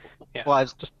 Yeah. Well,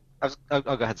 go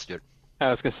ahead, Stuart.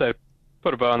 I was going to say,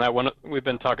 put a bow on that one. We've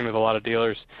been talking with a lot of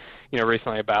dealers,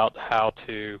 recently about how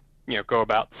to, go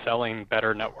about selling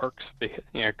better networks,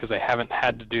 because they haven't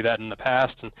had to do that in the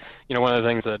past. And, one of the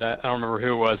things that I don't remember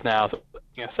who it was now,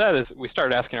 said is we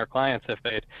started asking our clients if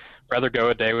they'd rather go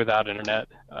a day without internet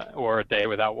or a day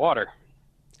without water.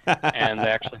 And they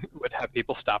actually would have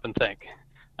people stop and think.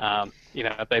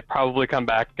 They probably come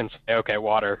back and say, okay,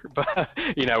 water, but,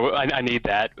 I need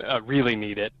that, really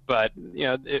need it. But,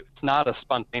 it's not a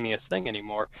spontaneous thing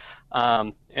anymore.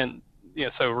 So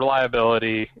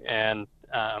reliability and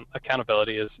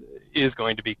accountability is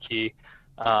going to be key.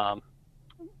 But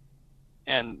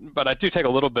I do take a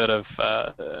little bit of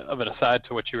an aside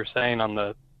to what you were saying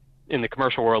in the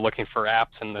commercial world, looking for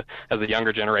apps, and as the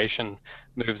younger generation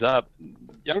moves up,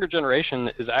 younger generation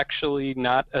is actually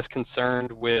not as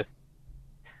concerned with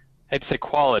hate to say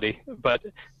quality, but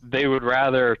they would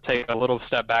rather take a little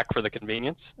step back for the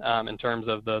convenience in terms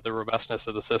of the robustness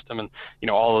of the system and,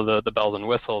 all of the bells and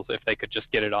whistles if they could just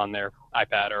get it on their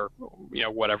iPad or,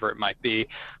 whatever it might be.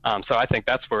 So I think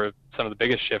that's where some of the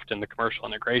biggest shift in the commercial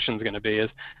integration is going to be is,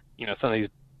 some of these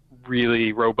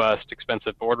really robust,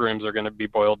 expensive boardrooms are going to be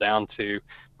boiled down to,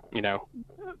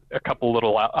 a couple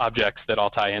little objects that all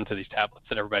tie into these tablets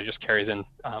that everybody just carries in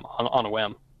on a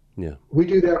whim. Yeah. We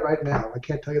do that right now. I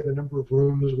can't tell you the number of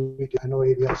rooms we do. I know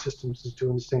AVI Systems is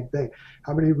doing the same thing.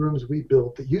 How many rooms we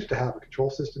built that used to have a control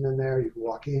system in there? You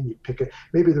walk in, you pick it.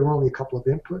 Maybe there were only a couple of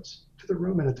inputs to the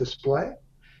room and a display,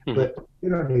 but you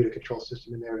don't need a control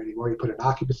system in there anymore. You put an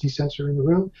occupancy sensor in the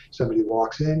room. Somebody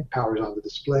walks in, powers on the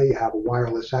display. You have a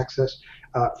wireless access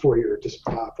for your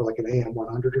for like an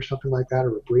AM100 or something like that,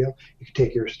 or a Brio. You can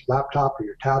take your laptop or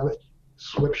your tablet,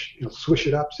 swish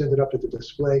it up, send it up to the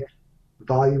display.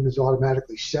 Volume is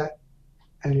automatically set,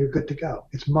 and you're good to go.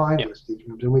 It's mindless, these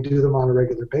rooms, and we do them on a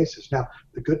regular basis. Now,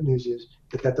 the good news is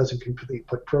that doesn't completely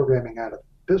put programming out of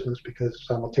business, because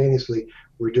simultaneously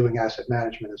we're doing asset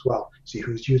management as well. See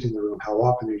who's using the room, how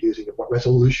often they're using it, what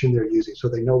resolution they're using, so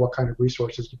they know what kind of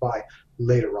resources to buy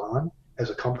later on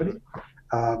as a company.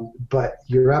 But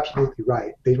you're absolutely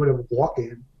right. They would have walk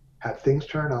in, have things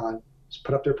turn on, just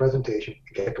put up their presentation,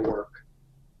 and get to work.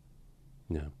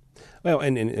 Yeah. Well,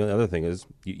 and the other thing is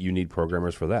you need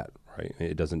programmers for that, right?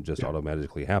 It doesn't just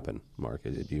automatically happen, Mark.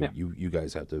 You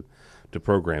guys have to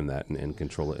program that and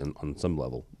control it on some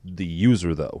level. The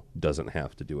user, though, doesn't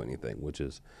have to do anything, which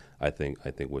is, I think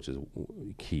which is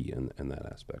key in that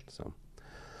aspect. So,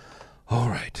 all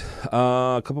right,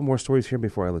 a couple more stories here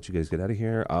before I let you guys get out of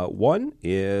here. One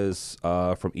is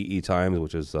from EE Times,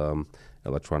 which is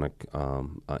electronic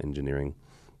engineering.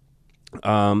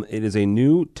 It is a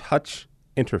new touch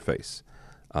interface.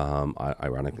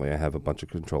 Ironically, I have a bunch of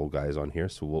control guys on here,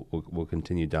 so we'll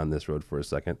continue down this road for a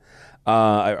second.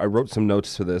 I wrote some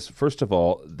notes to this. First of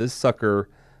all, this sucker,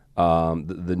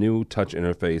 the new touch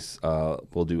interface,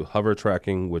 will do hover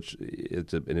tracking, which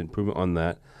it's an improvement on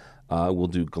that. We'll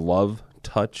do glove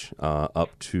touch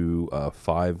up to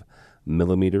 5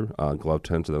 millimeter glove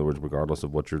touch. In other words, regardless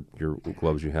of what your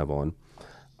gloves you have on.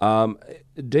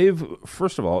 Dave,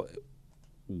 first of all,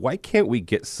 why can't we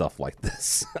get stuff like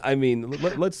this? I mean,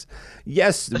 let's.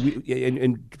 Yes,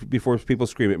 and before people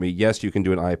scream at me, yes, you can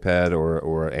do an iPad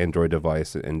or an Android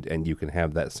device, and you can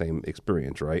have that same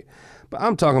experience, right? But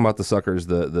I'm talking about the suckers,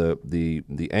 the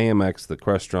AMX, the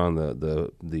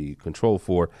Crestron, the Control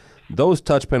 4, those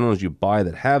touch panels you buy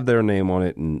that have their name on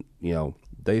it, and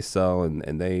they sell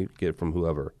and they get from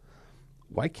whoever.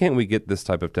 Why can't we get this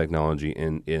type of technology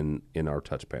in our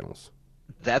touch panels?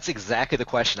 That's exactly the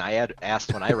question I had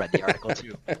asked when I read the article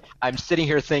too. I'm sitting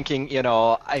here thinking,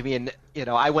 I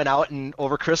went out and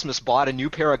over Christmas bought a new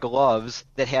pair of gloves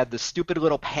that had the stupid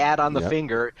little pad on the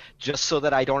finger, just so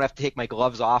that I don't have to take my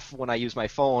gloves off when I use my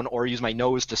phone or use my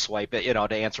nose to swipe it,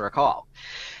 to answer a call.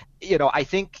 I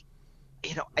think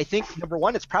number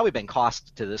one, it's probably been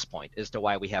cost to this point as to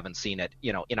why we haven't seen it,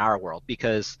 in our world,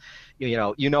 because,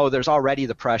 there's already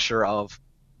the pressure of,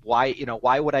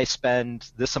 why would I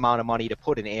spend this amount of money to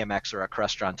put an AMX or a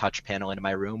Crestron touch panel into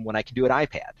my room when I can do an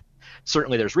iPad?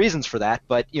 Certainly there's reasons for that,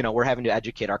 but we're having to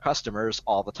educate our customers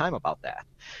all the time about that.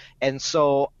 And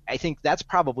so I think that's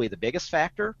probably the biggest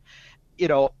factor.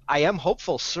 I am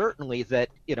hopeful certainly that,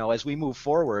 as we move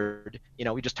forward,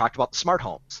 we just talked about the smart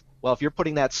homes. Well, if you're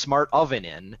putting that smart oven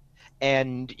in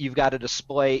and you've got a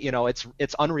display,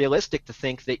 it's unrealistic to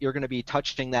think that you're going to be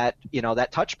touching that,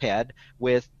 that touchpad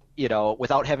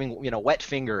without having, wet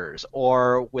fingers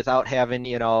or without having,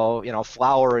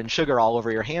 flour and sugar all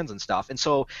over your hands and stuff. And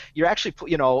so you're actually,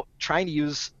 trying to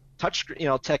use touch,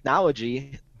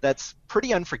 technology that's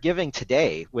pretty unforgiving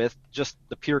today with just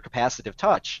the pure capacitive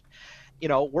touch.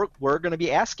 We're going to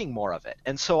be asking more of it.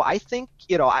 And so I think,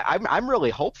 I'm really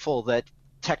hopeful that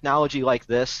technology like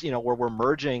this, where we're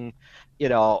merging,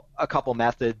 a couple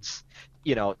methods,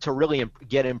 to really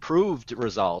get improved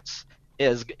results,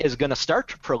 is going to start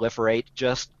to proliferate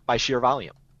just by sheer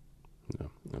volume. Yeah,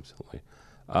 absolutely.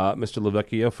 Mr.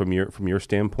 LaVecchia, from your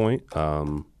standpoint,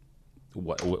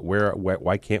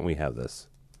 why can't we have this?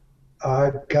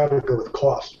 I've got to go with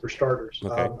cost for starters.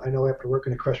 Okay. I know after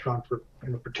working at Crestron for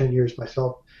 10 years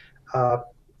myself,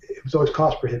 it was always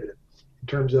cost prohibitive in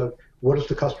terms of what is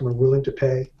the customer willing to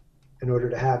pay in order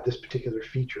to have this particular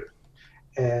feature.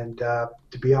 And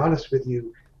to be honest with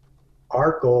you,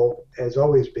 our goal has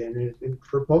always been, and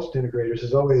for most integrators,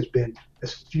 has always been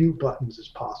as few buttons as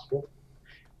possible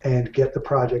and get the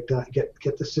project done,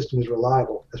 get the system as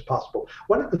reliable as possible.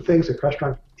 One of the things that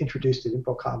Crestron introduced at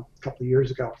InfoComm a couple of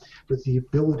years ago was the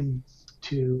ability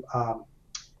to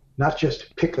not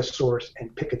just pick a source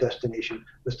and pick a destination,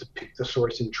 was to pick the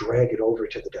source and drag it over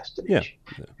to the destination.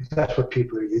 Yeah. That's what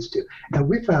people are used to. And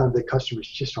we found that customers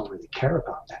just don't really care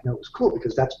about that. Now, it was cool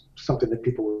because that's something that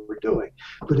people were doing.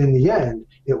 But in the end,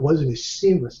 it wasn't as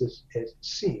seamless as it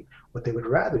seemed. What they would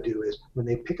rather do is when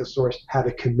they pick a source, have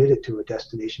it committed to a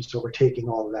destination. So we're taking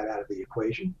all of that out of the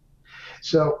equation.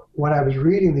 So when I was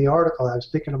reading the article, I was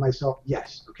thinking to myself,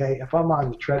 yes, okay, if I'm on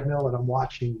the treadmill and I'm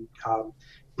watching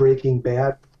Breaking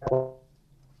Bad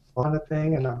on a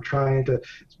thing and I'm trying to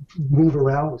move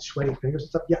around with sweaty fingers and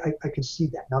stuff, yeah, I can see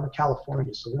that. Now I'm in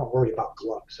California, so we don't worry about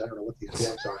gloves. I don't know what these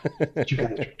gloves are that you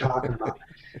guys are talking about,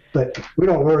 but we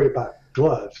don't worry about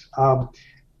gloves.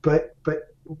 But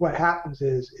what happens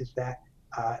is that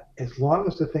as long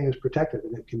as the thing is protected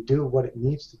and it can do what it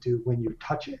needs to do when you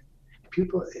touch it,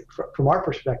 people, from our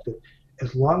perspective,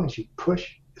 as long as you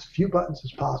push as few buttons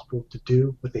as possible to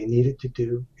do what they need it to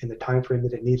do in the time frame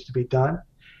that it needs to be done,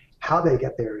 how they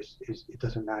get there is it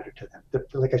doesn't matter to them.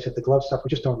 Like I said, the glove stuff, we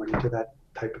just don't run into that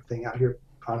type of thing out here,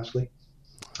 honestly.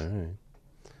 All right.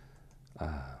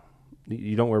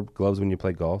 You don't wear gloves when you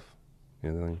play golf?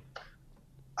 You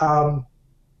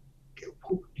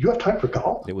have time for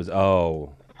golf? It was,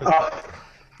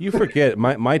 you forget,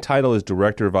 my title is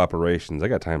Director of Operations. I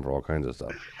got time for all kinds of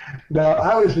stuff. No,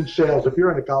 I was in sales. If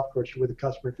you're on a golf course, you're with a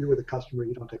customer. If you're with a customer,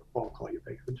 you don't take a phone call. You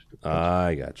make it.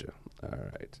 I got you. All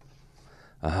right.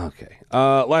 Okay.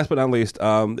 Last but not least,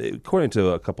 according to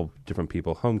a couple different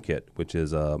people, HomeKit, which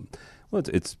is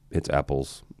it's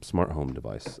Apple's smart home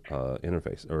device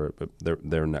interface, or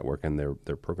their network and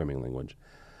their programming language.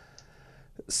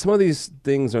 Some of these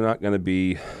things are not going to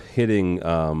be hitting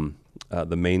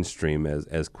the mainstream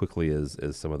as quickly as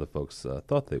some of the folks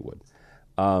thought they would.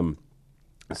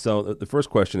 So the first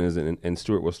question is, and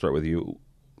Stuart, we'll start with you.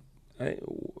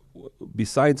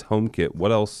 Besides HomeKit,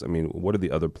 what else? I mean, what are the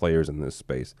other players in this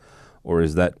space, or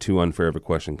is that too unfair of a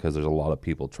question because there's a lot of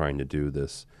people trying to do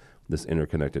this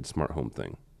interconnected smart home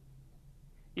thing?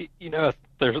 You know,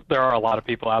 there are a lot of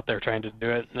people out there trying to do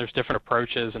it, and there's different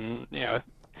approaches, and I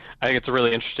think it's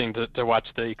really interesting to watch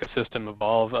the ecosystem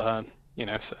evolve.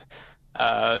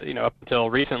 Up until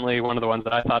recently, one of the ones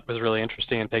that I thought was really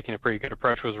interesting and taking a pretty good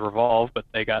approach was Revolve, but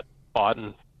they got bought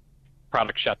and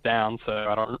product shut down.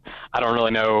 So I don't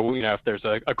really know, if there's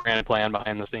a grand plan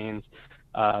behind the scenes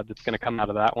that's going to come out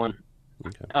of that one.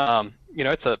 Okay.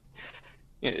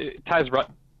 It ties right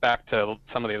back to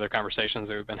some of the other conversations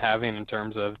that we've been having in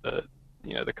terms of the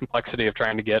complexity of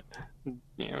trying to get,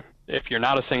 if you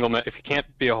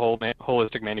can't be a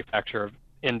holistic manufacturer of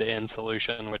end-to-end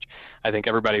solution, which I think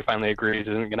everybody finally agrees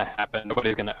isn't going to happen.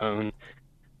 Nobody's going to own,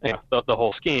 the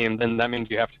whole scheme. Then that means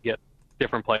you have to get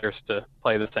different players to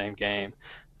play the same game,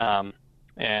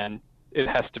 and it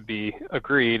has to be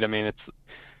agreed. I mean, it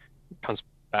comes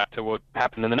back to what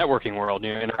happened in the networking world.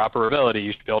 Interoperability.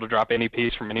 You should be able to drop any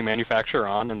piece from any manufacturer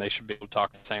on, and they should be able to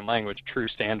talk the same language. True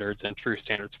standards and true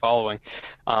standards following.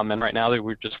 And right now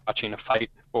we're just watching a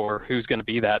fight for who's going to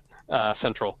be that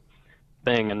central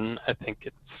thing, and I think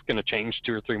it's going to change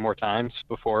 2 or 3 more times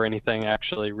before anything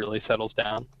actually really settles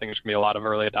down. I think there's going to be a lot of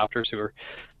early adopters who are,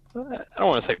 I don't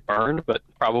want to say burned, but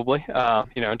probably,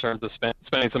 in terms of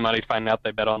spending some money, finding out they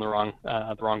bet on the wrong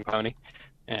pony,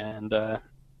 and I'm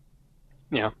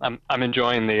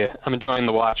enjoying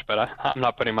the watch, but I'm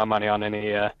not putting my money on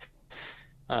any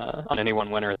one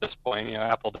winner at this point.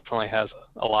 Apple definitely has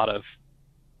a lot of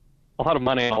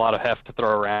money and a lot of heft to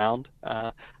throw around.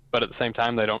 But at the same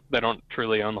time, they don't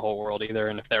truly own the whole world either.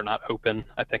 And if they're not open,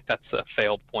 I think that's a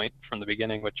failed point from the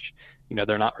beginning, which,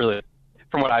 they're not really,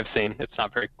 from what I've seen, it's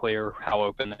not very clear how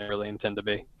open they really intend to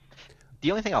be.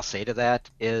 The only thing I'll say to that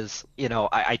is,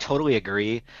 I totally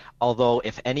agree. Although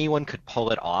if anyone could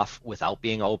pull it off without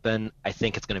being open, I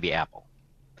think it's going to be Apple.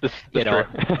 For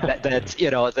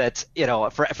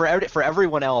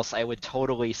everyone else, I would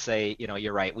totally say,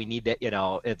 you're right. We need that.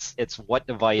 It's what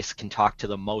device can talk to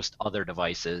the most other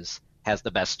devices has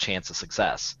the best chance of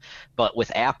success. But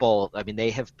with Apple, I mean, they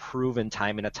have proven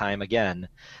time and time again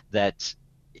that,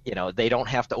 they don't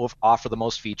have to offer the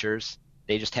most features.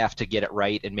 They just have to get it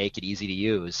right and make it easy to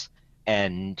use,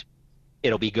 and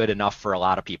it'll be good enough for a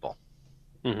lot of people.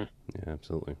 Mm-hmm. Yeah,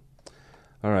 absolutely.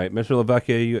 All right, Mr.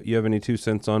 LaVecchia, you have any 2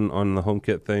 cents on the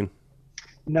HomeKit thing?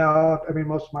 No, I mean,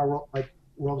 most of my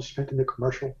world is spent in the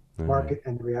commercial market,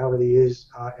 and the reality is,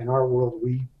 in our world,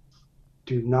 we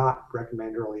do not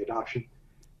recommend early adoption.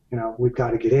 We've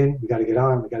got to get in, we got to get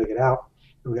on, we got to get out,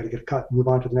 and we got to get cut, move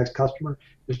on to the next customer.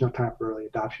 There's no time for early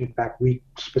adoption. In fact, we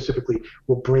specifically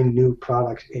will bring new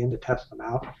products in to test them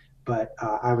out. But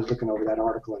I was looking over that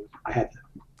article, and I had to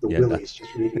the Yeah, willies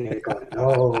just reading it going,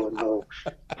 no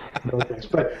thanks.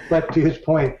 But to his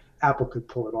point, Apple could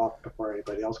pull it off before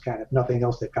anybody else can. If nothing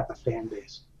else, they've got the fan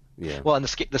base. Yeah. Well, and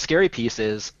the scary piece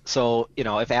is, so,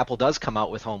 if Apple does come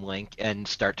out with HomeLink and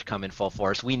start to come in full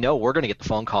force, we know we're going to get the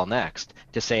phone call next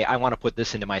to say, I want to put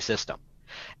this into my system.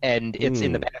 And it's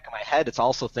in the back of my head, it's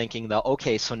also thinking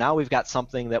okay, so now we've got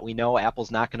something that we know Apple's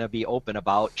not going to be open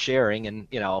about sharing and,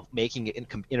 making it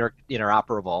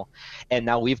interoperable. And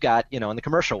now we've got, in the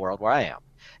commercial world where I am,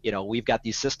 we've got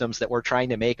these systems that we're trying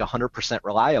to make 100%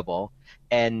 reliable.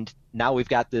 And now we've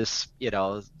got this,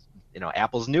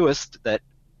 Apple's newest that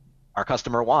our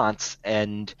customer wants,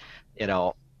 and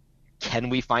can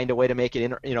we find a way to make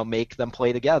it make them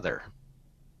play together?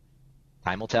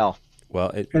 Time will tell. Well,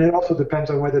 and it also depends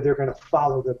on whether they're going to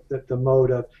follow the mode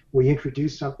of, we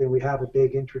introduce something, we have a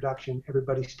big introduction,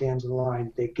 everybody stands in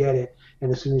line, they get it, and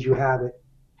as soon as you have it,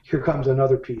 here comes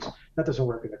another piece. That doesn't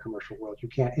work in the commercial world. You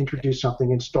can't introduce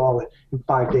something, install it, and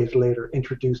 5 days later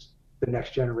introduce the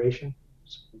next generation.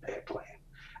 It's a bad plan.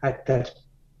 That's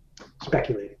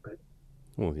speculating, but.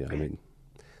 Well, yeah, I mean,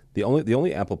 the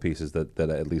only Apple pieces that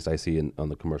at least I see on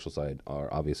the commercial side are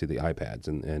obviously the iPads,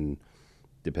 and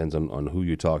depends on who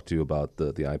you talk to about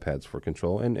the iPads for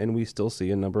control, and we still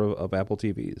see a number of Apple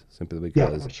TVs simply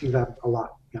because we see that a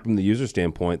lot. Yeah. From the user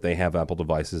standpoint, they have Apple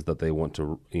devices that they want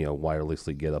to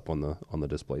wirelessly get up on the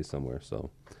display somewhere.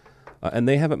 So, and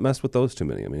they haven't messed with those too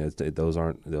many. I mean, those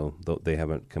aren't they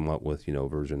haven't come up with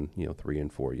version 3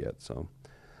 and 4 yet. So.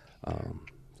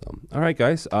 All right,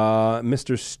 guys.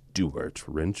 Mr. Stuart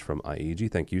Wrench from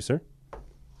IEG, thank you, sir.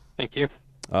 Thank you.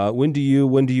 When do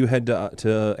you head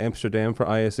to Amsterdam for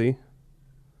ISE?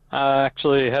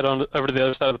 Actually head on over to the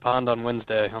other side of the pond on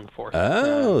Wednesday on the 4th.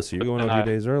 Oh, so you're going a few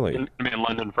days early. I'm going to be in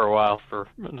London for a while for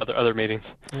other meetings.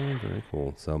 Oh, very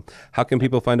cool. So, how can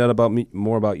people find out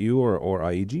more about you or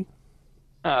IEG?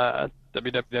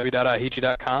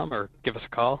 www.ieg.com or give us a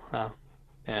call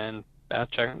and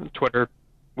check Twitter.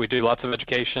 We do lots of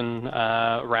education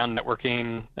around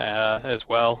networking as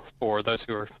well for those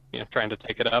who are trying to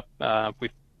take it up. We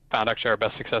found actually our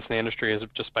best success in the industry is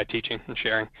just by teaching and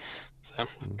sharing. So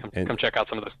come check out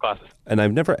some of those classes. And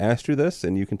I've never asked you this,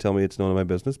 and you can tell me it's none of my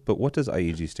business, but what does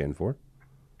IEG stand for?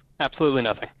 Absolutely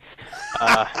nothing.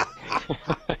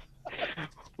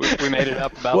 We made it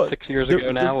up about 6 years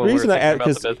ago now. The reason I ask,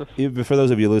 because for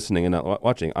those of you listening and not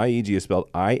watching, IEG is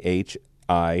spelled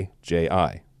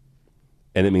IHIJI.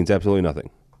 And it means absolutely nothing.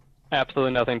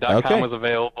 Absolutely nothing. .com was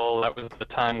available. That was the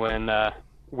time when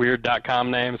weird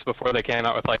 .com names before they came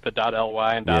out with like the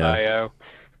 .ly and .io.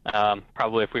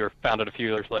 Probably if we were founded a few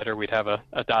years later, we'd have a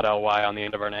 .ly on the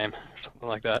end of our name or something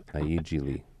like that. IEG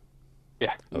Lee.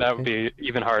 Yeah, that would be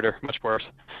even harder, much worse.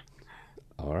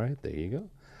 All right, there you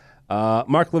go.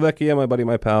 Mark Lavecchia, my buddy,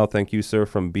 my pal. Thank you, sir,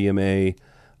 from BMA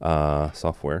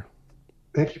Software.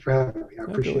 Thank you for having me. I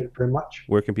appreciate it very much.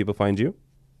 Where can people find you?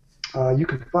 You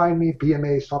can find me,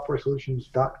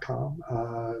 bmasoftwaresolutions.com.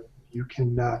 You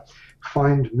can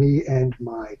find me and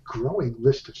my growing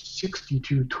list of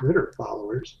 62 Twitter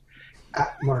followers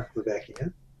at Mark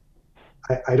Lavecchia.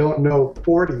 I don't know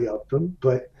 40 of them,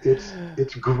 but it's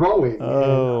growing.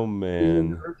 Oh,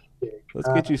 man. Let's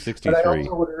get you 63. But I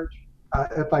also would urge,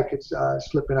 if I could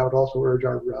slip in, I would also urge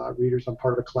our readers, I'm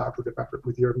part of a collaborative effort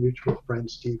with your mutual friend,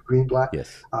 Steve Greenblatt,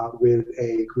 with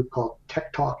a group called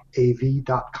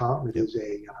TechTalkAV.com. It is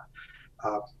a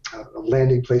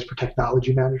landing place for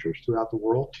technology managers throughout the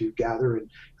world to gather, and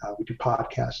we do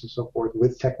podcasts and so forth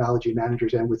with technology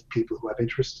managers and with people who have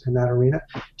interests in that arena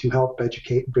to help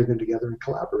educate and bring them together and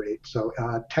collaborate. So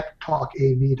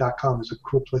TechTalkAV.com is a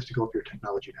cool place to go if you're a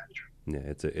technology manager. Yeah,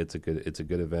 it's a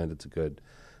good event. It's a good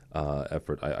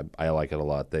effort. I like it a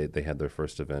lot. They had their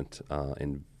first event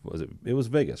it was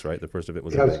Vegas, right? The first event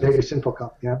was in Vegas. Vegas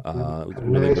InfoComm, yeah. It was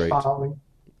really nice great. Following.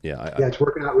 Yeah, it's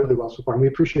working out really well so far, and we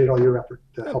appreciate all your effort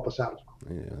to help us out as well.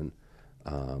 Yeah, and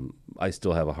I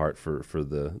still have a heart for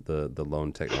the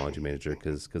lone technology manager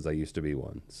because I used to be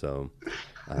one. So,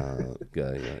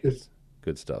 it's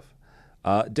good stuff.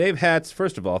 Dave Hatz,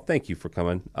 first of all, thank you for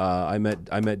coming. I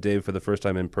met Dave for the first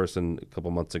time in person a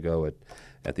couple months ago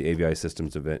at the AVI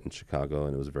Systems event in Chicago,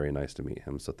 and it was very nice to meet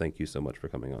him. So thank you so much for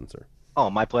coming on, sir.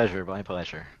 Oh, my pleasure. My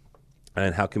pleasure.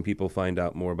 And how can people find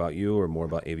out more about you or more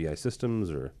about AVI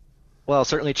Systems? Or Well,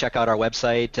 certainly check out our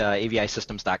website,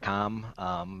 avisystems.com.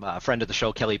 A friend of the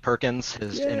show, Kelly Perkins,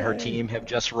 and her team have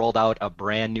just rolled out a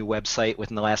brand new website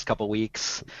within the last couple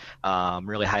weeks,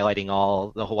 really highlighting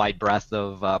all the wide breadth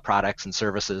of products and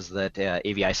services that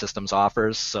AVI Systems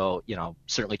offers. So,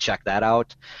 certainly check that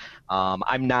out.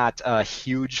 I'm not a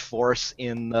huge force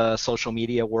in the social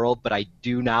media world, but I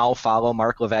do now follow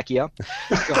Mark Lavecchia,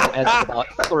 so, as of about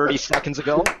 30 seconds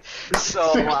ago.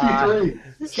 So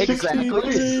 63.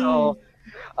 exactly. So,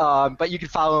 but you can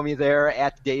follow me there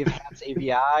at Dave Hatz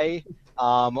AVI,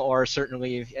 or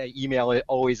certainly email. It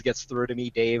always gets through to me,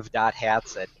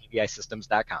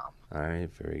 dave.hatz@avisystems.com. All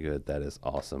right, very good. That is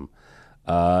awesome.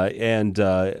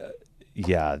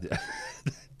 Yeah,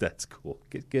 that's cool.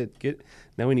 Get.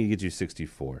 Now we need to get you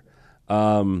 64.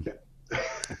 A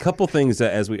couple things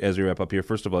as we wrap up here.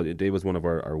 First of all, Dave was one of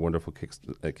our wonderful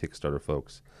Kickstarter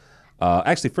folks.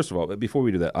 Actually, first of all, before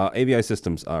we do that, AVI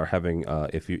Systems are having,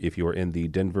 if you are in the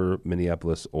Denver,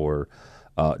 Minneapolis, or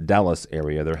Dallas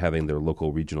area, they're having their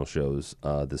local regional shows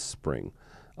this spring.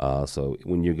 So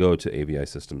when you go to AVI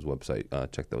Systems website,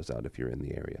 check those out if you're in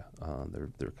the area.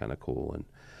 They're kind of cool,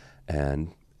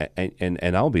 and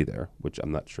I'll be there, which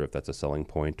I'm not sure if that's a selling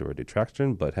point or a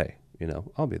detraction, but hey,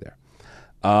 I'll be there.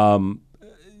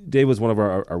 Dave was one of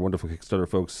our wonderful Kickstarter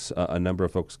folks. A number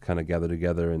of folks kind of gathered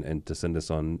together and to send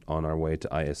us on our way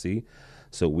to ISE.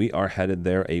 So we are headed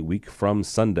there a week from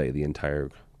Sunday. The entire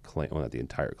clan, well, not the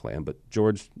entire clan, but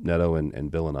George, Neto,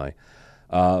 and Bill and I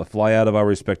fly out of our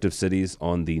respective cities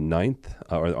on the 9th,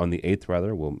 or on the 8th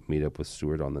rather. We'll meet up with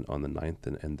Stuart on the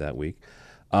 9th and that week.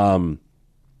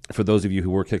 For those of you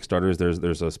who were Kickstarters,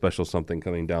 there's a special something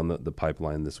coming down the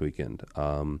pipeline this weekend.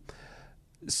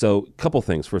 So a couple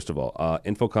things. First of all,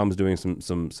 Infocom's doing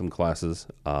some classes.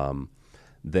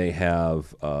 They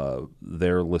have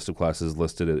their list of classes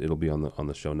listed. It'll be on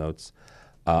the show notes.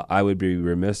 I would be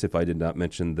remiss if I did not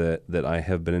mention that I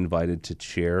have been invited to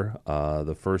chair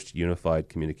the first unified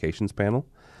communications panel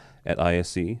at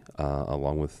ISE,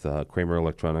 along with Kramer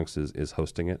Electronics is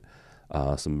hosting it.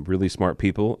 Some really smart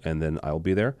people, and then I'll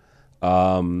be there.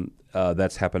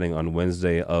 That's happening on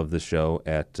Wednesday of the show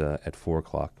at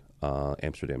 4:00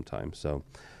 Amsterdam time. So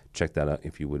check that out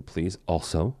if you would please.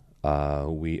 Also,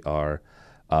 we are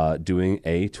doing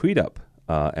a tweet up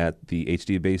at the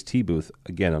HD Base T booth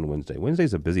again on Wednesday.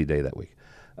 Wednesday's a busy day that week.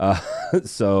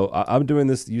 So I'm doing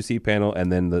this UC panel, and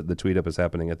then the tweet up is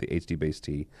happening at the HD Base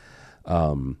T.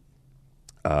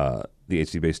 The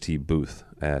HD Base T booth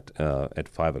at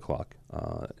 5:00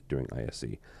 during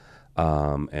ISE.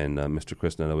 And Mr.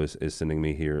 Chris Neto is sending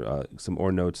me here some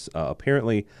more notes.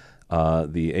 Apparently,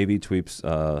 the AV Tweeps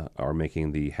are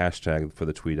making the hashtag for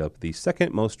the tweet up the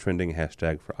second most trending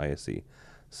hashtag for ISE.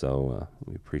 So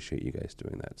we appreciate you guys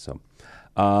doing that. So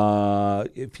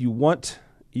if you want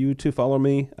you to follow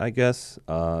me, I guess,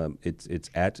 it's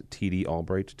at TD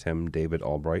Albright, Tim David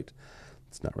Albright.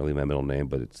 It's not really my middle name,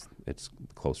 but it's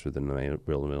closer than my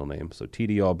real middle name. So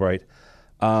TD Albright.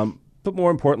 But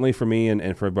more importantly for me and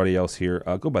for everybody else here,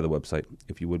 go by the website,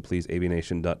 if you would please,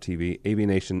 avnation.tv,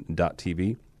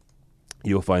 avnation.tv.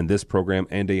 You'll find this program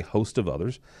and a host of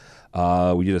others.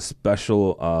 We did a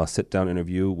special sit-down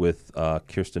interview with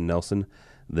Kirsten Nelson,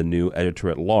 the new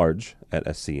editor-at-large at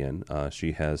SCN.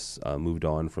 She has moved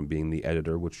on from being the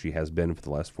editor, which she has been for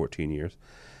the last 14 years.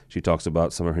 She talks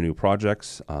about some of her new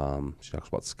projects. She talks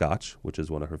about scotch, which is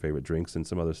one of her favorite drinks, and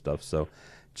some other stuff. So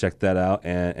check that out,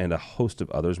 and a host of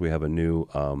others. We have a new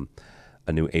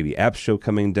AV App show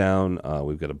coming down.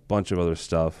 We've got a bunch of other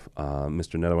stuff.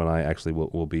 Mr. Neto and I actually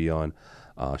will be on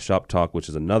Shop Talk, which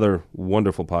is another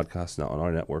wonderful podcast, not on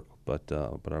our network, but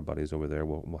our buddies over there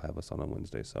will have us on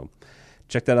Wednesday. So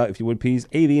check that out if you would please.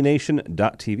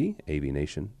 avnation.tv,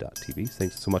 avnation.tv.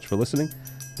 Thanks so much for listening.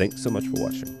 Thanks so much for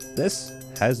watching. This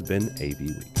has been AV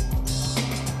Week.